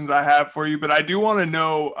questions I have for you, but I do want to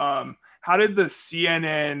know, how did the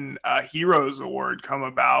CNN Heroes Award come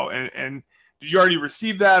about? And did you already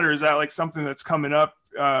receive that, or is that like something that's coming up?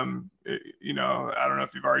 I don't know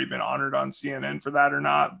if you've already been honored on CNN for that or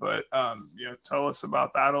not, but tell us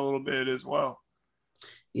about that a little bit as well.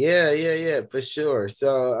 Yeah, for sure.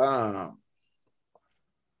 So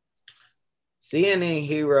CNN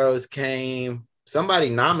Heroes came, somebody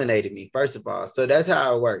nominated me, first of all. So that's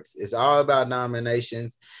how it works. It's all about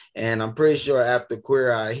nominations. And I'm pretty sure after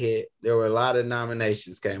Queer Eye hit, there were a lot of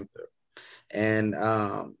nominations came through. And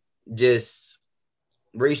just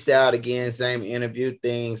reached out again, same interview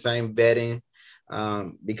thing, same vetting,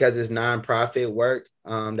 because it's nonprofit work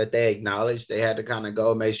that they acknowledged. They had to kind of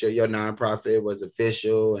go make sure your nonprofit was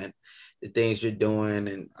official and the things you're doing.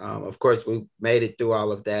 And of course, we made it through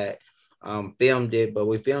all of that. Filmed it, but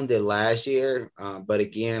we filmed it last year. But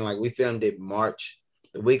again, like we filmed it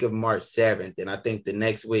the week of March 7th. And I think the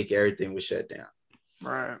next week, everything was shut down.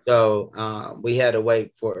 Right. So we had to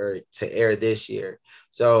wait for it to air this year.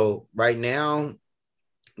 So right now,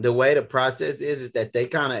 the way the process is that they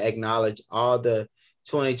kind of acknowledge all the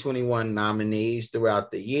 2021 nominees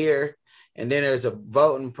throughout the year. And then there's a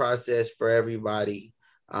voting process for everybody.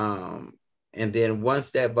 And then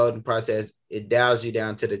once that voting process, it dials you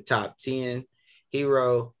down to the top 10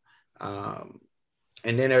 hero. And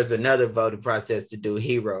then there's another voting process to do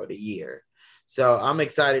hero of the year. So I'm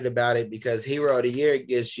excited about it because Hero of the Year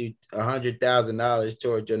gets you $100,000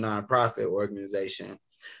 towards your nonprofit organization.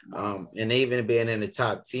 And even being in the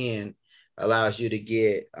top 10 allows you to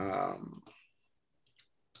get, I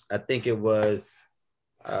think it was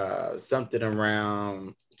something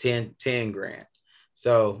around 10 grand.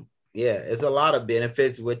 So yeah, it's a lot of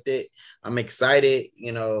benefits with it. I'm excited,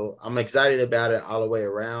 I'm excited about it all the way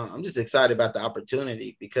around. I'm just excited about the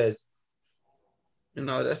opportunity because,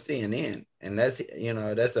 that's CNN and that's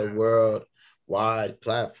a worldwide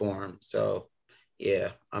platform. So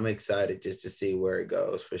yeah, I'm excited just to see where it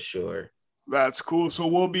goes for sure. That's cool. So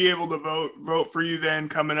we'll be able to vote for you then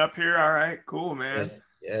coming up here. All right, cool, man.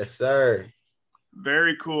 Yes, sir.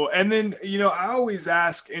 Very cool. And then, I always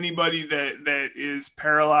ask anybody that is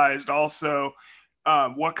paralyzed also,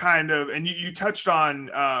 what kind of, and you touched on,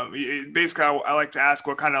 basically, I like to ask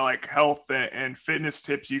what kind of like health and fitness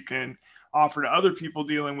tips you can offer to other people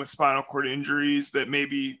dealing with spinal cord injuries that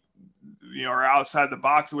maybe, are outside the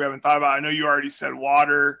box that we haven't thought about. I know you already said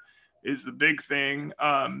water is the big thing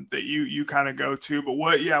that you kind of go to, but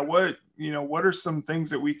what are some things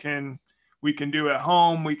that we can do at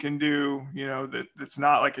home? We can do, that's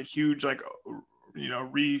not like a huge, like,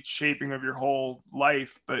 reshaping of your whole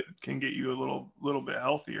life, but can get you a little bit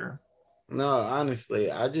healthier. No, honestly,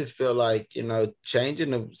 I just feel like,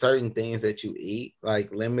 changing the certain things that you eat, like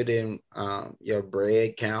limiting your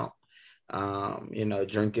bread count,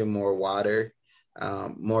 drinking more water,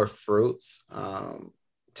 more fruits,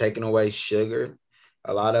 taking away sugar.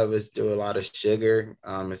 A lot of us do a lot of sugar,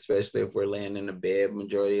 especially if we're laying in the bed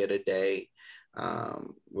majority of the day.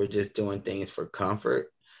 We're just doing things for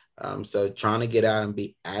comfort. So trying to get out and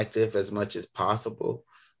be active as much as possible.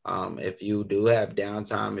 If you do have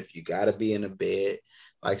downtime, if you got to be in a bed,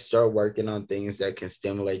 like start working on things that can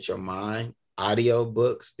stimulate your mind, audio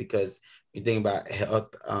books, because you think about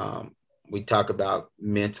health, we talk about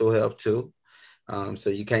mental health too. So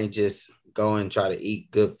you can't just go and try to eat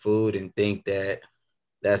good food and think that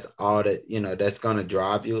that's all that, that's going to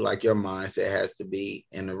drive you. Like your mindset has to be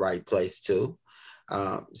in the right place too.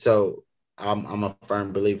 So I'm a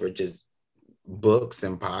firm believer, just books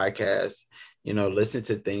and podcasts, listen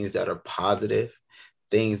to things that are positive,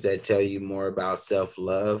 things that tell you more about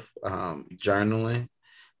self-love, journaling,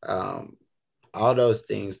 all those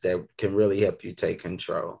things that can really help you take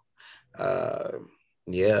control.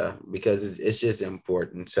 Yeah, because it's just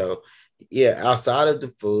important. So yeah, outside of the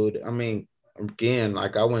food, I mean, again,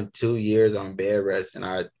 like I went 2 years on bed rest and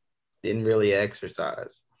I didn't really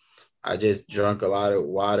exercise. I just drank a lot of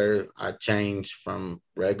water. I changed from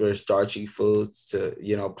regular starchy foods to,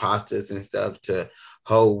 pastas and stuff to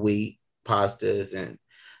whole wheat pastas and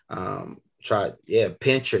tried,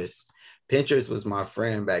 Pinterest. Pinterest was my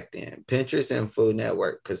friend back then. Pinterest and Food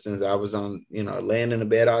Network, because since I was on, laying in the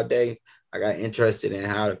bed all day, I got interested in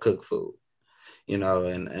how to cook food.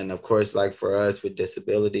 And of course, like for us with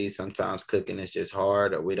disabilities, sometimes cooking is just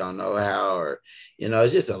hard or we don't know how, or,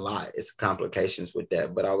 it's just a lot. It's complications with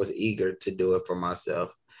that, but I was eager to do it for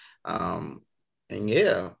myself. And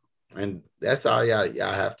yeah, and that's all y'all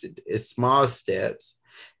have to do. It's small steps.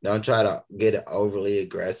 Don't try to get overly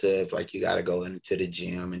aggressive. Like you got to go into the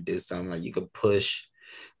gym and do something like you could push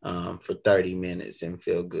for 30 minutes and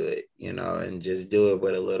feel good, and just do it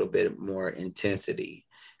with a little bit more intensity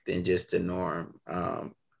than just the norm.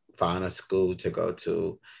 Find a school to go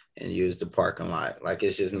to and use the parking lot. Like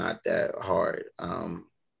it's just not that hard.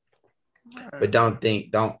 But don't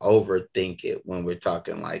overthink it when we're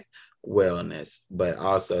talking like wellness, but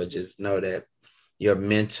also just know that your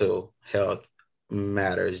mental health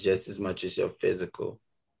matters just as much as your physical.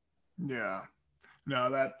 Yeah. No,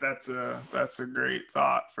 that's a great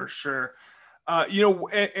thought for sure.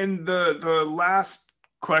 And the last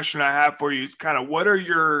question I have for you is kind of what are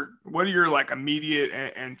your like immediate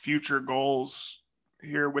and future goals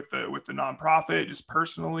here with the nonprofit, just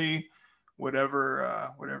personally,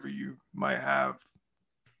 whatever you might have.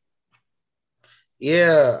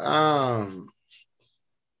 Yeah.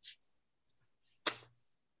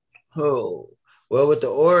 Well, with the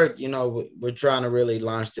org, we're trying to really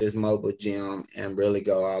launch this mobile gym and really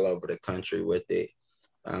go all over the country with it,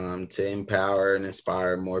 to empower and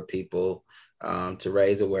inspire more people, to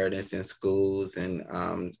raise awareness in schools and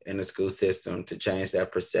in the school system to change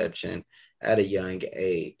that perception at a young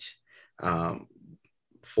age.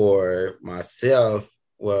 For myself,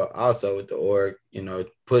 well, also with the org,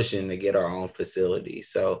 pushing to get our own facility.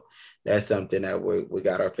 So that's something that we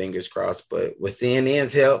got our fingers crossed. But with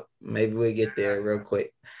CNN's help, maybe we get there real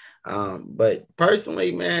quick. But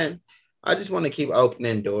personally, man, I just want to keep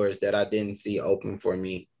opening doors that I didn't see open for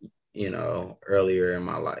me, earlier in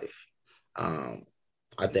my life.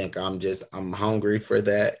 I think I'm hungry for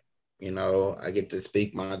that. You know, I get to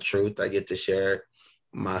speak my truth. I get to share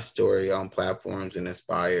my story on platforms and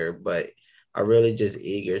inspire, but I really just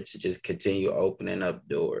eager to just continue opening up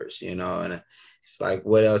doors, you know, and it's like,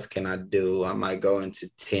 what else can I do? I might go into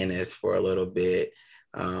tennis for a little bit.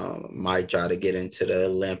 Might try to get into the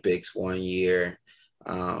Olympics one year.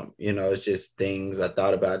 You know, it's just things I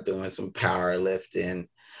thought about doing some powerlifting,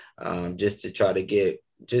 just to try to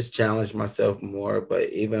just challenge myself more. But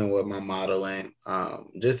even with my modeling,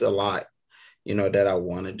 just a lot, you know, that I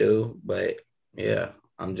want to do. But yeah,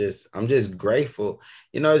 I'm just grateful.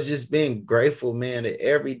 You know, it's just being grateful, man, that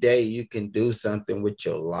every day you can do something with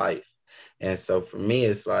your life. And so for me,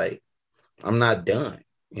 it's like, I'm not done.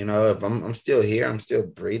 You know, if I'm still here, I'm still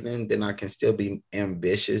breathing, then I can still be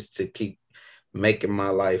ambitious to keep making my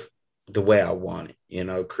life the way I want it, you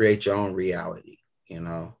know, create your own reality, you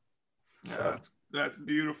know. So. That's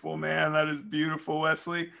beautiful, man. That is beautiful,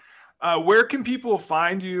 Wesley. Where can people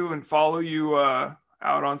find you and follow you out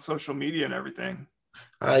on social media and everything?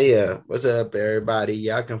 Oh yeah. What's up, everybody?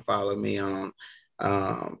 Y'all can follow me on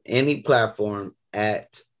any platform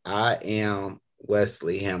at I am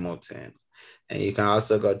Wesley Hamilton. And you can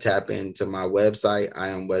also go tap into my website,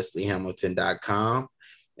 iamwesleyhamilton.com.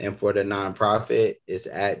 And for the nonprofit, it's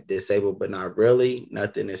at Disabled But Not Really.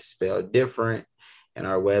 Nothing is spelled different. And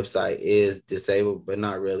our website is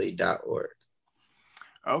disabledbutnotreally.org.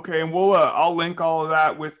 Okay, and I'll link all of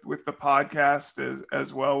that with the podcast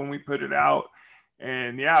as well when we put it out.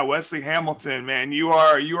 And yeah, Wesley Hamilton, man, you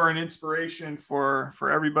are an inspiration for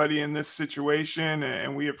everybody in this situation,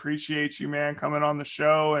 and we appreciate you, man, coming on the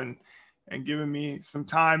show and giving me some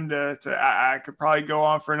time I could probably go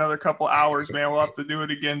on for another couple hours, man. We'll have to do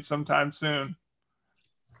it again sometime soon.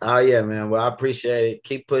 Oh yeah, man. Well, I appreciate it.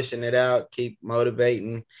 Keep pushing it out, keep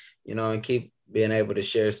motivating, you know, and keep being able to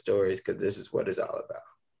share stories, because this is what it's all about.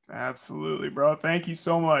 Absolutely, bro. Thank you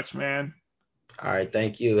so much, man. All right.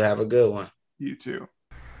 Thank you. Have a good one. You too.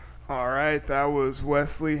 All right. That was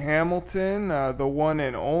Wesley Hamilton, the one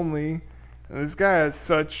and only. This guy has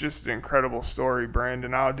such just an incredible story,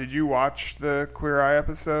 Brandon. Did you watch the Queer Eye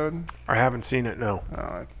episode? I haven't seen it, no.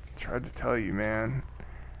 I tried to tell you, man.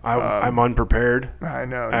 I'm unprepared. I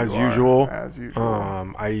know. As usual. As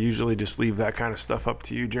usual. I usually just leave that kind of stuff up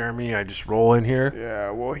to you, Jeremy. I just roll in here. Yeah.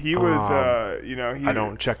 Well, he was, I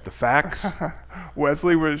don't check the facts.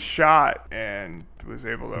 Wesley was shot and was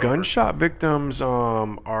able to. Gunshot victims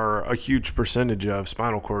are a huge percentage of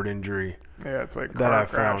spinal cord injury. Yeah, it's like car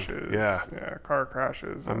crashes. Yeah, car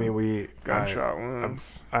crashes. I mean, gunshot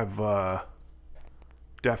wounds. I've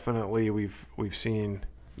definitely we've seen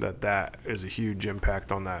that is a huge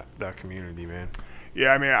impact on that community, man.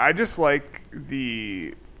 Yeah, I mean, I just like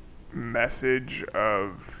the message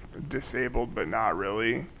of disabled but not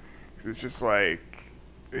really, because it's just like,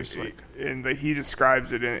 he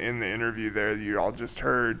describes it in the interview there that you all just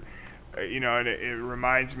heard, you know, and it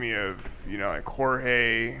reminds me of, you know, like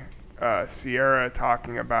Jorge Sierra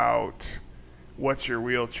talking about what's your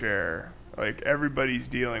wheelchair. Like, everybody's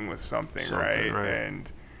dealing with something, right?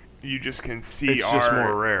 And you just can see it's just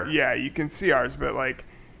more rare. Yeah, you can see ours, but like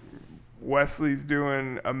Wesley's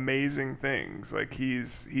doing amazing things. Like he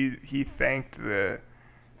thanked the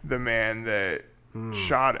man that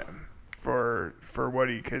shot him for what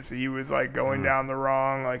because he was like going down the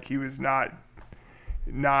wrong, like he was not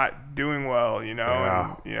doing well, you know.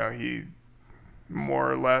 Yeah. And you know, he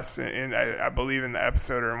more or less I believe in the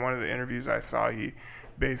episode or in one of the interviews I saw, he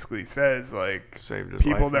basically says like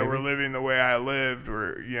people that were living the way I lived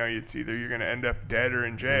were, you know, it's either you're going to end up dead or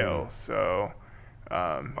in jail. So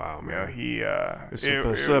wow, man. You know,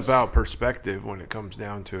 it's about perspective when it comes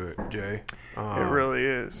down to it, Jay. It really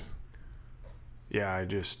is. Yeah, I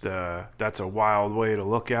just that's a wild way to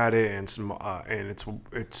look at it, and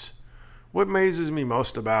it's what amazes me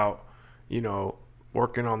most about, you know,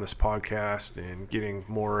 working on this podcast and getting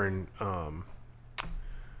more in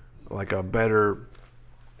like a better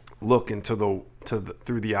look into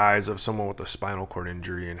through the eyes of someone with a spinal cord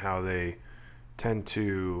injury, and how they tend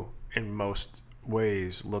to, in most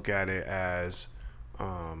ways, look at it as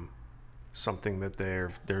something that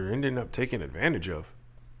they're ending up taking advantage of,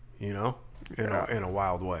 you know, in a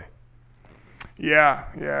wild way. Yeah,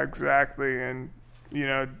 exactly. And you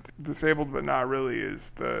know, disabled but not really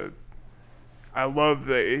is I love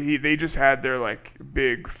they just had their like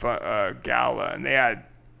big gala, and they had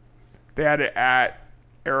it at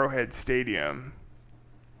Arrowhead Stadium,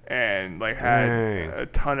 and like had a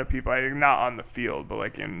ton of people, like, not on the field, but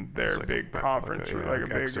like in their big conference room, like a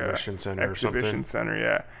big exhibition center exhibition center.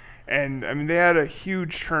 Yeah. And I mean, they had a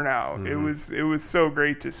huge turnout. Mm-hmm. It was so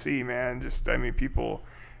great to see, man. Just, I mean, people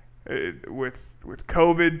with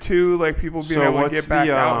COVID too, like people being able to get back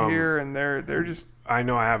out here, and they're just. I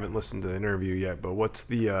know I haven't listened to the interview yet, but what's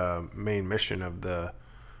the main mission of the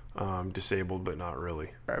disabled but not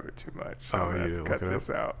really? Grab it too much. So I'm gonna have to cut this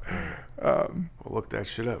out. Well, look that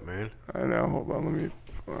shit up, man. I know. Hold on, let me.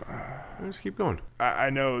 Let's keep going.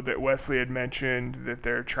 I know that Wesley had mentioned that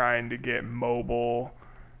they're trying to get mobile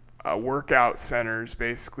workout centers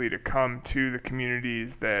basically to come to the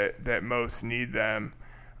communities that most need them,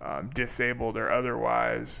 disabled or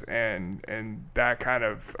otherwise, and that kind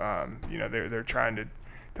of they're trying to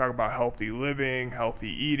talk about healthy living,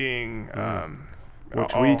 healthy eating,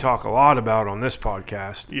 which we talk a lot about on this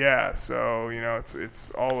podcast. Yeah, so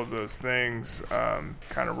it's all of those things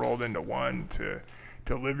kind of rolled into one to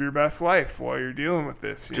live your best life while you're dealing with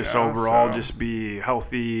this. Just overall, just be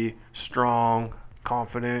healthy, strong,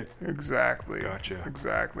 confident. Exactly. Gotcha.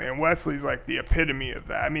 Exactly. And Wesley's like the epitome of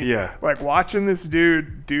that. I mean, yeah. Like watching this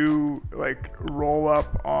dude do like roll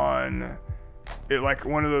up on it, like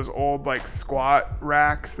one of those old like squat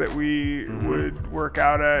racks that we would work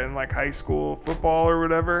out at in like high school football or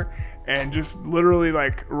whatever, and just literally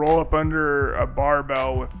like roll up under a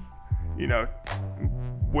barbell with,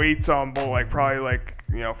 weights on both, like probably like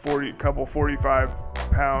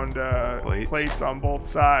 45-pound plates on both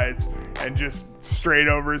sides, and just straight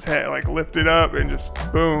over his head, like lift it up and just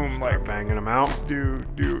boom, start like banging them out.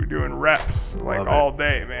 Just doing reps like all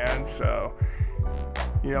day, man. So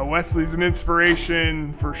Wesley's an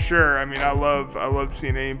inspiration for sure. I mean, I love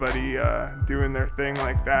seeing anybody doing their thing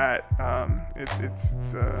like that.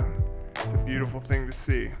 It's a beautiful thing to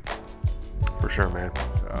see. For sure, man.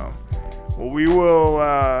 So, well, we will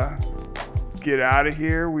get out of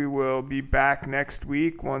here. We will be back next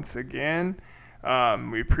week once again.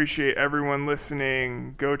 We appreciate everyone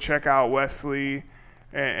listening. Go check out Wesley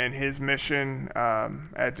and his mission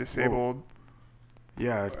at disabled.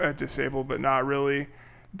 At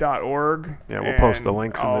disabledbutnotreally.org. Yeah, we'll post the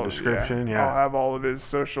links in the description. Yeah, I'll have all of his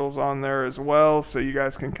socials on there as well, so you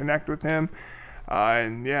guys can connect with him.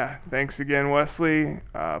 And thanks again, Wesley.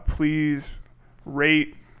 Please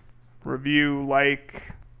rate, review, like,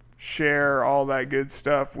 share, all that good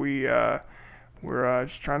stuff. We're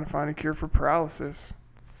just trying to find a cure for paralysis.